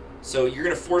 So you're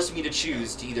gonna force me to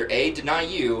choose to either A, deny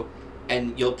you,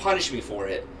 and you'll punish me for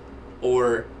it,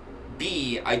 or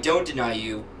B, I don't deny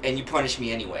you, and you punish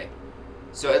me anyway.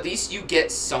 So at least you get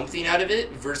something out of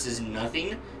it versus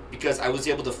nothing, because I was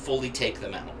able to fully take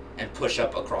them out and push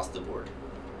up across the board.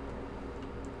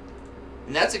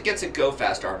 And that's against a go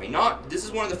fast army. This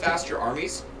is one of the faster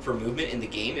armies for movement in the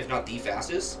game, if not the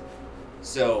fastest.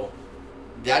 So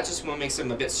that just makes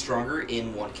them a bit stronger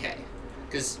in 1K.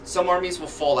 Because some armies will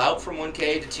fall out from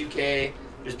 1K to 2K.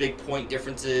 There's big point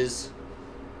differences.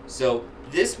 So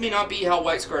this may not be how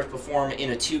White Scars perform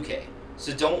in a 2K.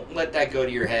 So don't let that go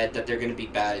to your head that they're going to be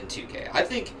bad in 2K. I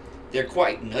think they're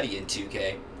quite nutty in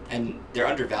 2K, and they're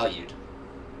undervalued.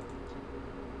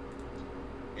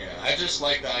 Yeah, I just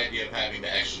like the idea of having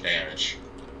the extra damage.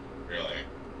 Really.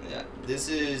 Yeah, this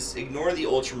is, ignore the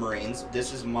Ultramarines.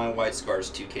 This is my White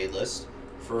Scars 2K list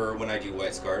for when I do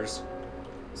White Scars.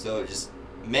 So just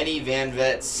many Van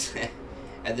Vets,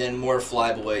 and then more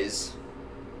Flyboys.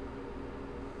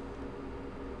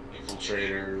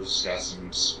 Infiltrators, got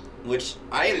some... Which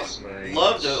I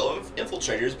love the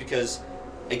Infiltrators because,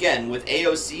 again, with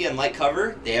AOC and Light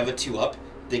Cover, they have a 2-up.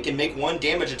 They can make 1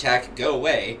 damage attack go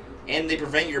away, and they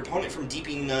prevent your opponent from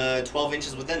deeping 12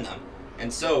 inches within them.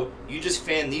 And so, you just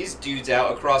fan these dudes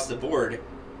out across the board,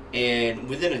 and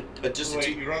within just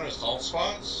Wait, you run assault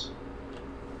spots?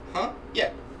 Huh? Yeah.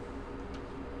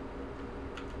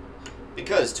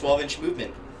 Because 12-inch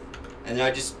movement. And then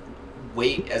I just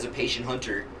wait as a patient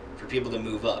hunter for people to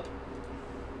move up.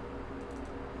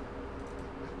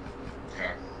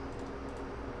 Okay.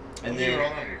 And What then do you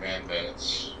run on your Van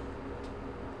Vets?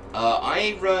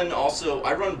 I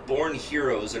run Born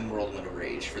Heroes and Whirlwind of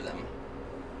Rage for them.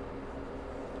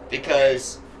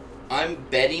 Because I'm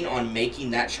betting on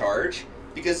making that charge.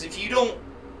 Because if you don't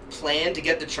plan to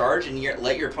get the charge and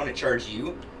let your opponent charge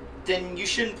you, then you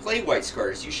shouldn't play White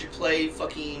Scars. You should play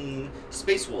fucking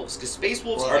Space Wolves. Because Space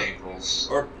Wolves Blood Angels.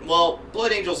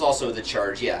 Blood Angels also the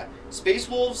charge, yeah. Space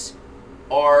Wolves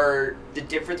are the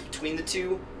difference between the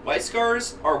two. White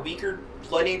Scars are weaker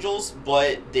Blood Angels,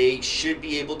 but they should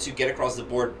be able to get across the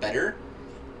board better.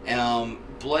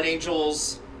 Blood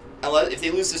Angels, if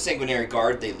they lose the Sanguinary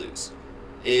Guard, they lose.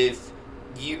 If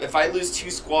I lose 2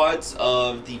 squads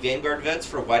of the Vanguard vets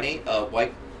for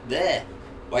White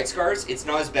Scars, it's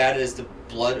not as bad as the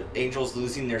Blood Angels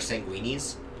losing their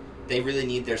Sanguinis. They really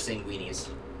need their Sanguinis.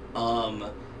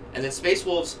 And then Space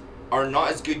Wolves are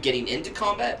not as good getting into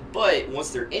combat, but once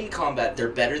they're in combat, they're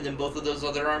better than both of those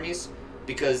other armies,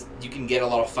 because you can get a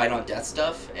lot of fight on death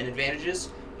stuff and advantages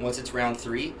once it's round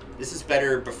 3. This is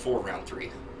better before round 3.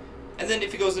 And then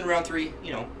if it goes in round 3,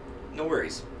 no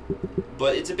worries.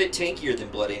 But it's a bit tankier than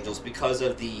Blood Angels because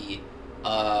of the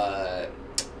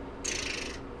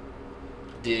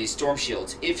Storm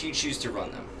Shields, if you choose to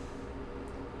run them.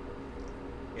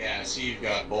 Yeah, I see you've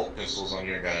got bolt pistols on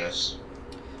your guys.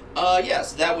 Yeah,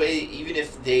 so that way, even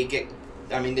if they get...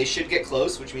 they should get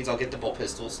close, which means I'll get the bolt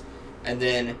pistols. And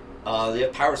then, they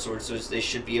have power swords, so they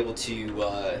should be able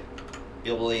to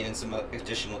lay in some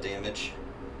additional damage.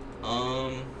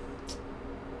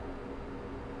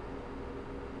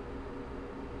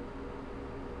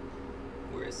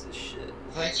 Where is this shit?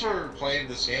 Thanks for playing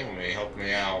this game with me, helping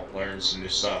me out, learn some new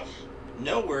stuff.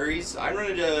 No worries. I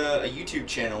run a YouTube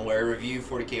channel where I review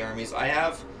 40k armies. I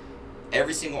have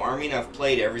every single army, and I've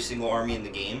played every single army in the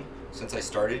game since I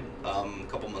started a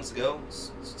couple months ago,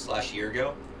 / year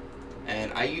ago.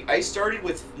 And I started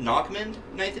with Knockmend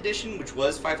 9th edition, which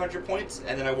was 500 points,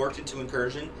 and then I worked into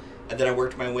Incursion, and then I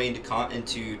worked my way into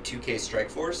 2K Strike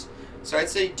Force. So I'd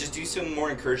say just do some more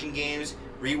Incursion games,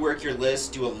 rework your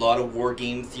list, do a lot of war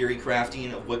game theory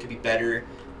crafting of what could be better.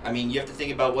 You have to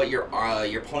think about what your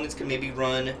opponents can maybe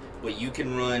run, what you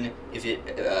can run, if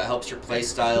it helps your play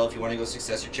style, if you want to go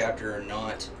successor chapter or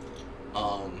not.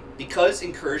 Because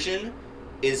Incursion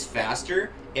is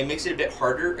faster. It makes it a bit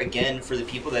harder, again, for the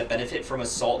people that benefit from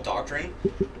Assault Doctrine,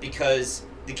 because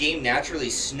the game naturally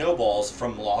snowballs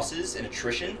from losses and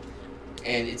attrition,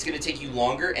 and it's going to take you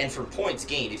longer, and for points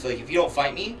gained. If you don't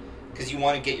fight me, because you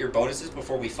want to get your bonuses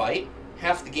before we fight,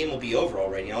 half the game will be over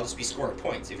already, and I'll just be scoring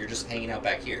points if you're just hanging out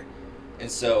back here.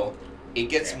 And so, it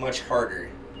gets much harder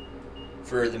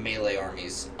for the melee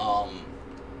armies.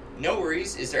 No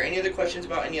worries. Is there any other questions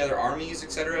about any other armies,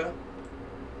 etc.?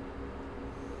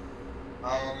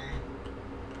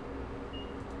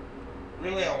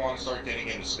 Really, I want to start getting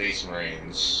into Space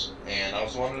Marines, and I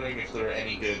was wondering if there are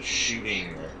any good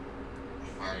shooting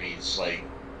armies, like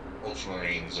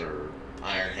Ultramarines or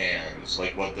Iron Hands,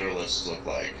 like what their lists look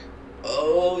like.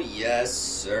 Oh, yes,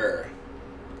 sir.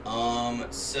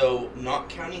 So, not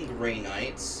counting Grey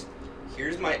Knights,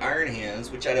 here's my Iron Hands,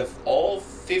 which out of all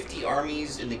 50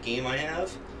 armies in the game I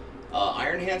have,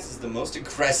 Iron Hands is the most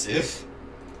aggressive.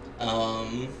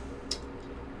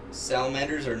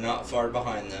 Salamanders are not far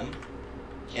behind them.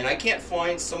 And I can't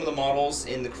find some of the models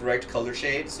in the correct color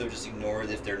shade, so just ignore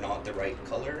if they're not the right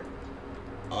color.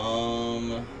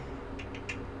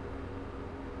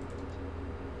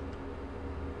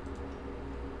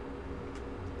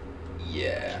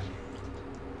 Yeah.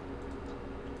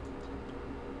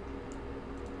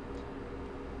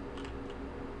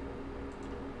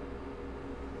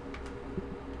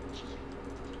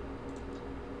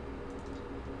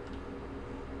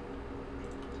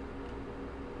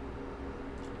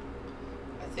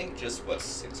 I think just, what,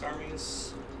 6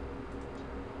 armies?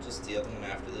 Just the other one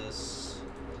after this.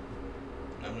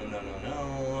 No, no, no, no,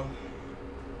 no.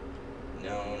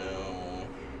 No, no,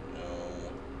 no.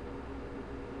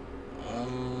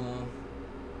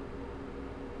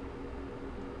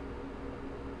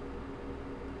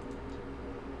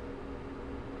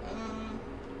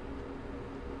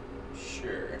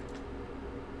 Sure.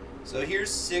 So here's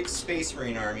 6 Space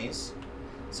Marine armies.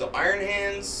 So Iron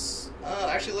Hands,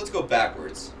 actually let's go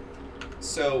backwards.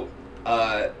 So,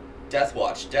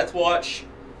 Deathwatch. Deathwatch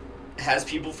has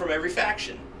people from every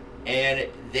faction. And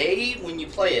they, when you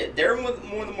play it, they're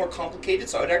more complicated,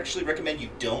 so I would actually recommend you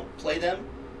don't play them.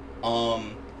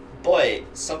 But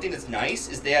something that's nice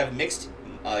is they have mixed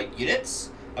units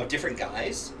of different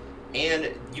guys,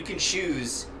 and you can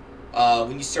choose,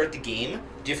 when you start the game,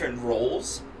 different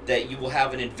roles that you will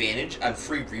have an advantage on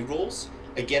free rerolls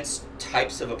against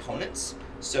types of opponents.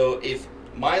 So if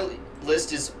my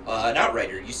list is an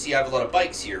Outrider, you see I have a lot of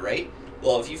bikes here, right?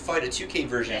 Well, if you fight a 2K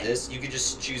version of this, you could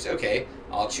just choose, okay,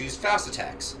 I'll choose fast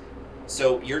attacks.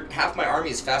 So half my army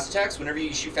is fast attacks. Whenever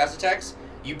you shoot fast attacks,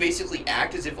 you basically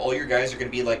act as if all your guys are going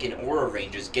to be like in aura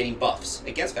ranges getting buffs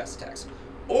against fast attacks.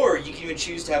 Or you can even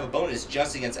choose to have a bonus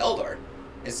just against Eldar.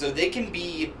 And so they can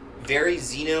be very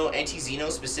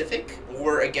anti-Xeno specific,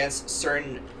 or against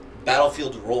certain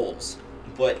battlefield roles.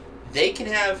 But they can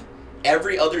have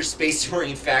every other Space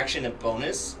Marine faction a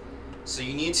bonus, so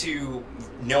you need to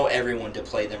know everyone to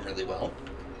play them really well.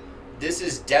 This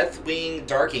is Deathwing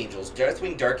Dark Angels.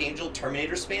 Deathwing Dark Angel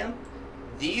Terminator spam.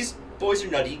 These boys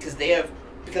are nutty because they have,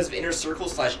 because of Inner Circle /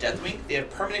 Deathwing, they have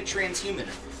permanent transhuman,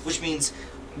 which means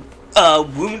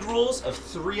wound rolls of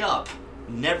 3 up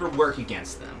never work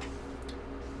against them.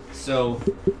 So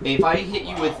if I hit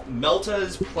you with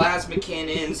Meltas, Plasma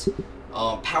Cannons,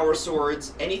 Power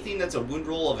Swords, anything that's a wound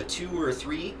roll of a 2 or a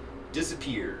 3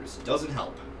 disappears. Doesn't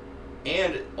help.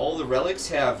 And all the relics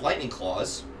have Lightning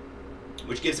Claws,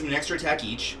 which gives them an extra attack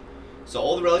each. So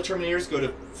all the Relic Terminators go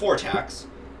to 4 attacks,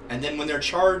 and then when they're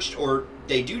charged, or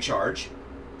they do charge,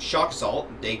 Shock Assault,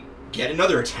 they get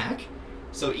another attack.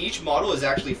 So each model is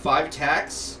actually 5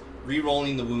 attacks,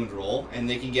 re-rolling the wound roll, and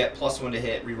they can get +1 to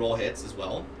hit, re-roll hits as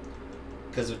well,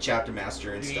 because of Chapter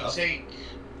Master and stuff.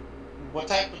 What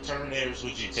type of Terminators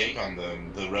would you take on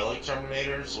them? The Relic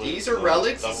Terminators? These are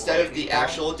relics instead of the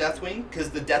actual Deathwing, because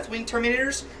the Deathwing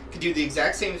Terminators can do the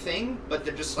exact same thing, but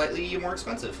they're just slightly more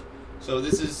expensive. So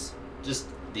this is just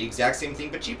the exact same thing,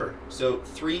 but cheaper. So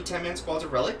 3 10-man squads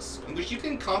of relics, in which you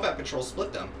can combat patrol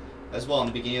split them as well in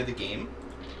the beginning of the game.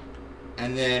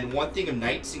 And then 1 thing of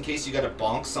Knights, in case you gotta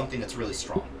bonk something that's really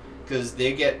strong. Because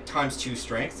they get ×2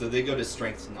 strength, so they go to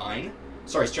strength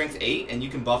 8, and you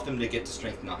can buff them to get to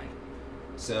strength 9.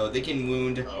 So they can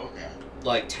wound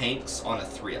like tanks on a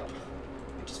 3-up,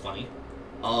 which is funny.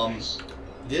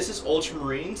 This is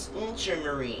Ultramarines.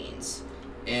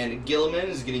 And Gilliman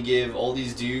is going to give all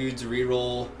these dudes a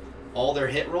reroll all their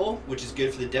hit roll, which is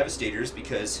good for the Devastators,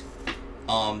 because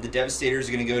the Devastators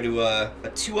are going to go to a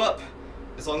 2-up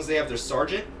as long as they have their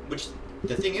Sergeant, which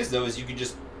the thing is, though, is you can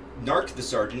just narc the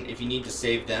Sergeant if you need to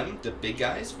save them, the big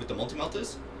guys with the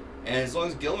multi-meltas. And as long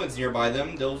as Gilliman's nearby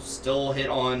them, they'll still hit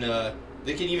on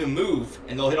They can even move,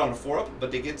 and they'll hit on a 4-up,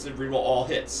 but they get to reroll all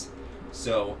hits.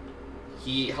 So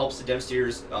he helps the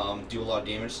Devastators do a lot of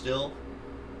damage still.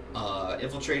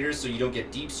 Infiltrators, so you don't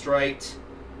get deep striked.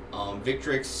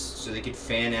 Victrix, so they could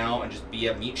fan out and just be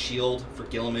a meat shield for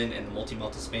Gilliman and the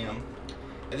multi-melt to spam.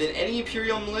 And then any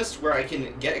Imperium list where I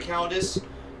can get a Calidus,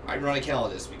 I run a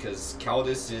Calidus because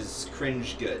Calidus is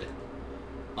cringe good.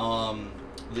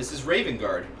 This is Raven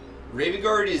Guard. Raven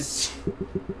Guard is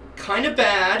kind of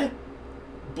bad,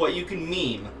 but you can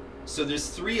meme. So there's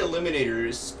 3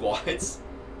 Eliminators squads,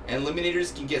 and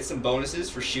Eliminators can get some bonuses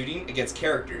for shooting against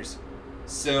characters.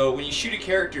 So when you shoot a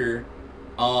character,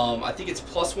 I think it's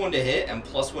 +1 to hit and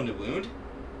 +1 to wound.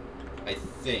 I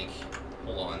think.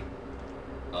 Hold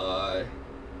on.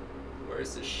 Where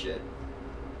is this shit?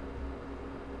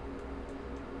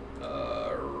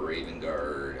 Raven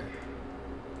Guard.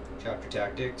 Chapter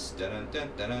Tactics. Dun dun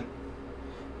dun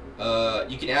dun.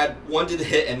 You can add 1 to the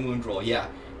hit and wound roll, yeah.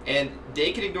 And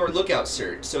they can ignore Lookout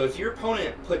Search. So if your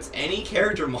opponent puts any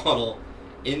character model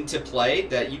into play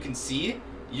that you can see,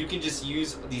 you can just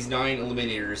use these 9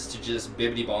 Eliminators to just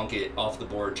bibbity bonk it off the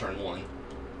board turn 1.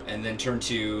 And then turn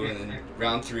 2, and then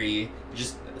round 3.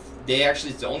 It's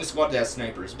the only squad that has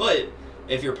snipers. But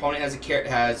if your opponent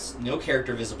has no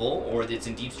character visible, or it's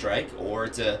in deep strike, or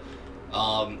it's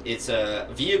a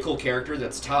vehicle character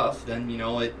that's tough, then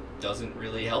it doesn't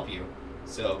really help you.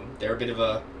 So they're a bit of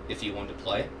a iffy one to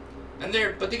play.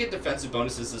 But they get defensive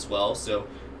bonuses as well, so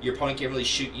your opponent can't really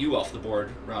shoot you off the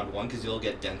board round 1 because you'll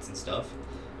get dents and stuff.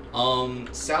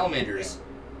 Salamanders,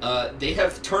 they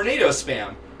have tornado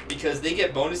spam because they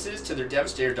get bonuses to their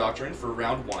Devastator Doctrine for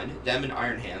round 1, them and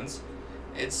Iron Hands.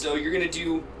 And so you're going to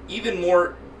do even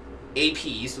more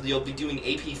AP, so you'll be doing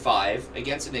AP 5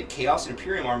 against a Chaos and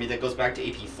Imperium army that goes back to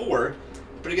AP 4.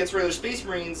 But against regular Space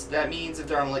Marines, that means if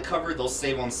they're on light cover, they'll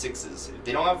save on 6s. If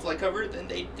they don't have light cover, then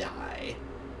they die.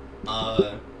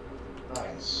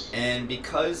 Nice. And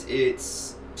because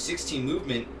it's 16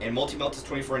 movement and multi-melt is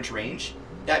 24-inch range,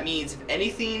 that means if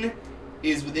anything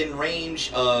is within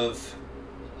range of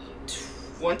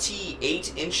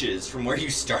 28 inches from where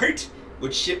you start,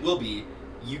 which shit will be,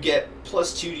 you get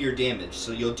 +2 to your damage.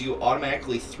 So you'll do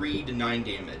automatically 3 to 9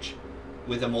 damage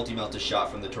with a multi-melted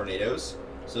shot from the tornadoes.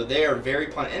 So they are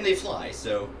very and they fly,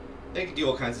 so they can do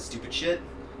all kinds of stupid shit.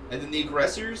 And then the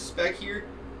aggressors back here,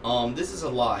 this is a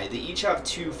lie. They each have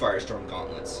 2 Firestorm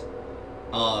gauntlets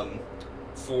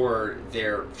for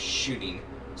their shooting.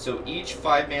 So each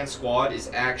 5-man squad is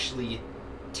actually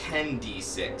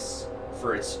 10d6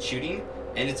 for its shooting,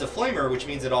 and it's a flamer, which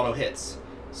means it auto hits.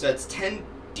 So it's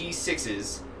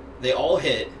 10d6s. They all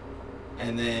hit,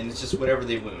 and then it's just whatever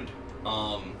they wound.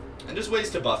 And there's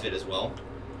ways to buff it as well.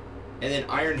 And then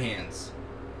Iron Hands.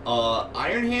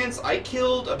 Iron Hands, I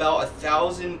killed about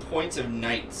 1,000 points of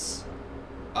Knights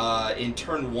in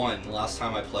turn 1 last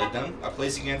time I played them. I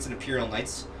played against an Imperial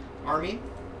Knights army.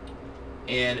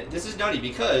 And this is nutty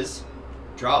because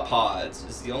drop pods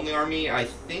is the only army I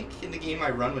think in the game I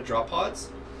run with drop pods.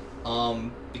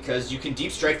 Because you can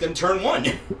deep strike them turn 1.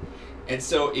 And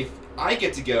so if I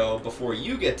get to go before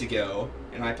you get to go,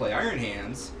 and I play Iron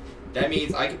Hands, that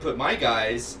means I can put my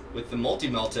guys with the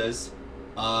multi-meltas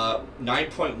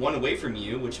 9.1 away from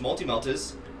you, which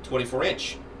multi-meltas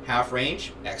 24-inch. Half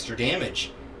range, extra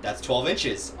damage. That's 12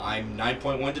 inches. I'm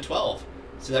 9.1 to 12.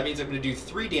 So that means I'm going to do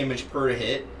 3 damage per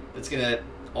hit. That's going to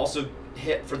also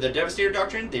hit for the Devastator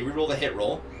Doctrine. They reroll the hit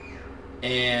roll.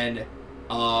 And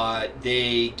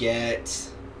they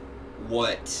get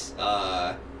what?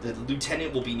 The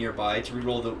Lieutenant will be nearby to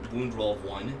reroll the wound roll of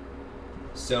 1.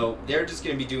 So they're just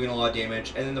going to be doing a lot of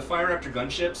damage. And then the Fire Raptor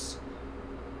gunships,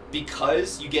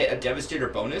 because you get a Devastator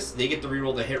bonus, they get to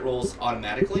reroll the hit rolls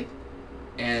automatically.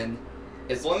 And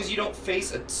as long as you don't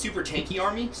face a super tanky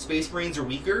army, Space Marines are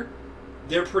weaker,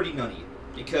 they're pretty nutty.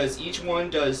 Because each one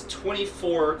does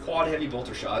 24 quad heavy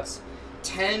bolter shots,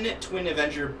 10 twin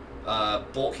Avenger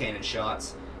bolt cannon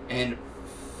shots, and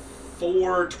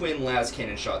 4 twin las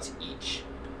cannon shots each.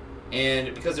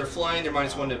 And because they're flying, they're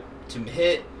 -1 to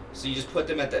hit. So you just put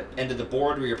them at the end of the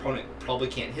board where your opponent probably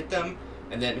can't hit them.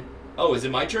 And then, oh, is it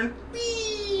my turn?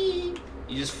 Whee!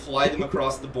 You just fly them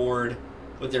across the board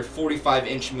with their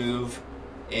 45-inch move.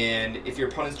 And if your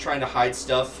opponent's trying to hide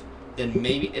stuff, then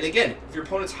maybe... And again, if your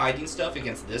opponent's hiding stuff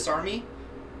against this army,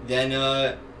 then,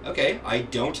 okay, I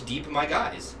don't deep my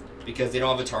guys. Because they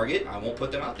don't have a target, I won't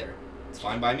put them out there. It's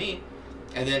fine by me.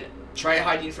 And then try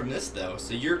hiding from this, though.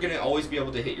 So you're going to always be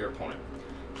able to hit your opponent.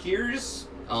 Here's...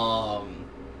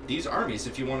 these armies,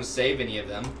 if you want to save any of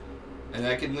them, and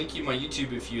I can link you my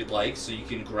YouTube if you'd like, so you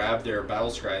can grab their battle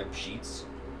scribe sheets.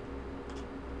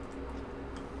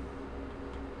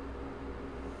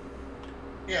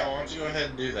 Yeah, why don't you go ahead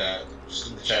and do that? Just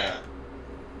in the chat.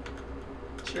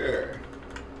 Sure.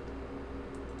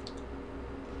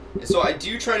 So I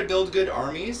do try to build good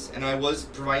armies, and I was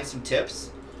providing some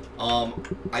tips.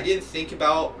 I didn't think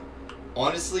about,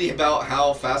 honestly, about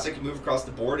how fast I could move across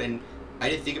the board, and I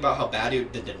didn't think about how bad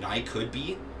the deny could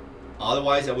be.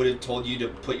 Otherwise, I would have told you to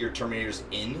put your terminators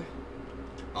in.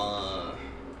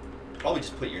 Probably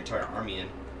just put your entire army in.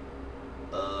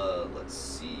 Let's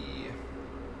see.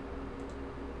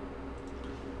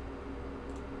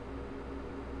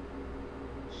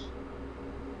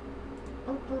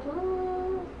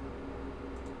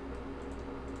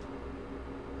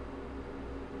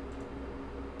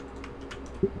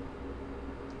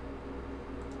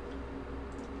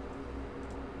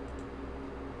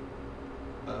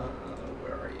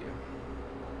 Where are you?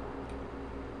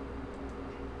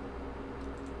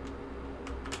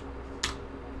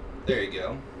 There you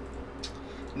go.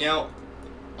 Now,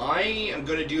 I am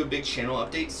going to do a big channel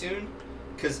update soon,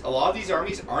 because a lot of these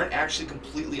armies aren't actually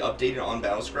completely updated on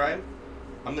Battlescribe.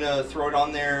 I'm going to throw it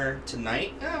on there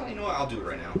tonight. Oh, you know what? I'll do it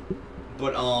right now.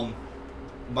 But,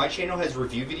 my channel has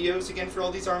review videos again for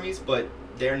all these armies, but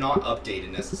they're not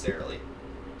updated necessarily.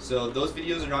 So those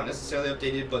videos are not necessarily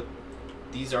updated, but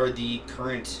these are the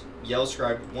current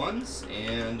Yellowscribe ones,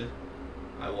 and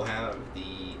I will have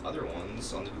the other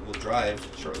ones on the Google Drive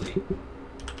shortly,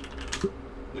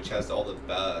 which has all the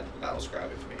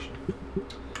Battlescribe information.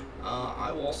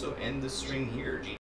 I will also end the string here.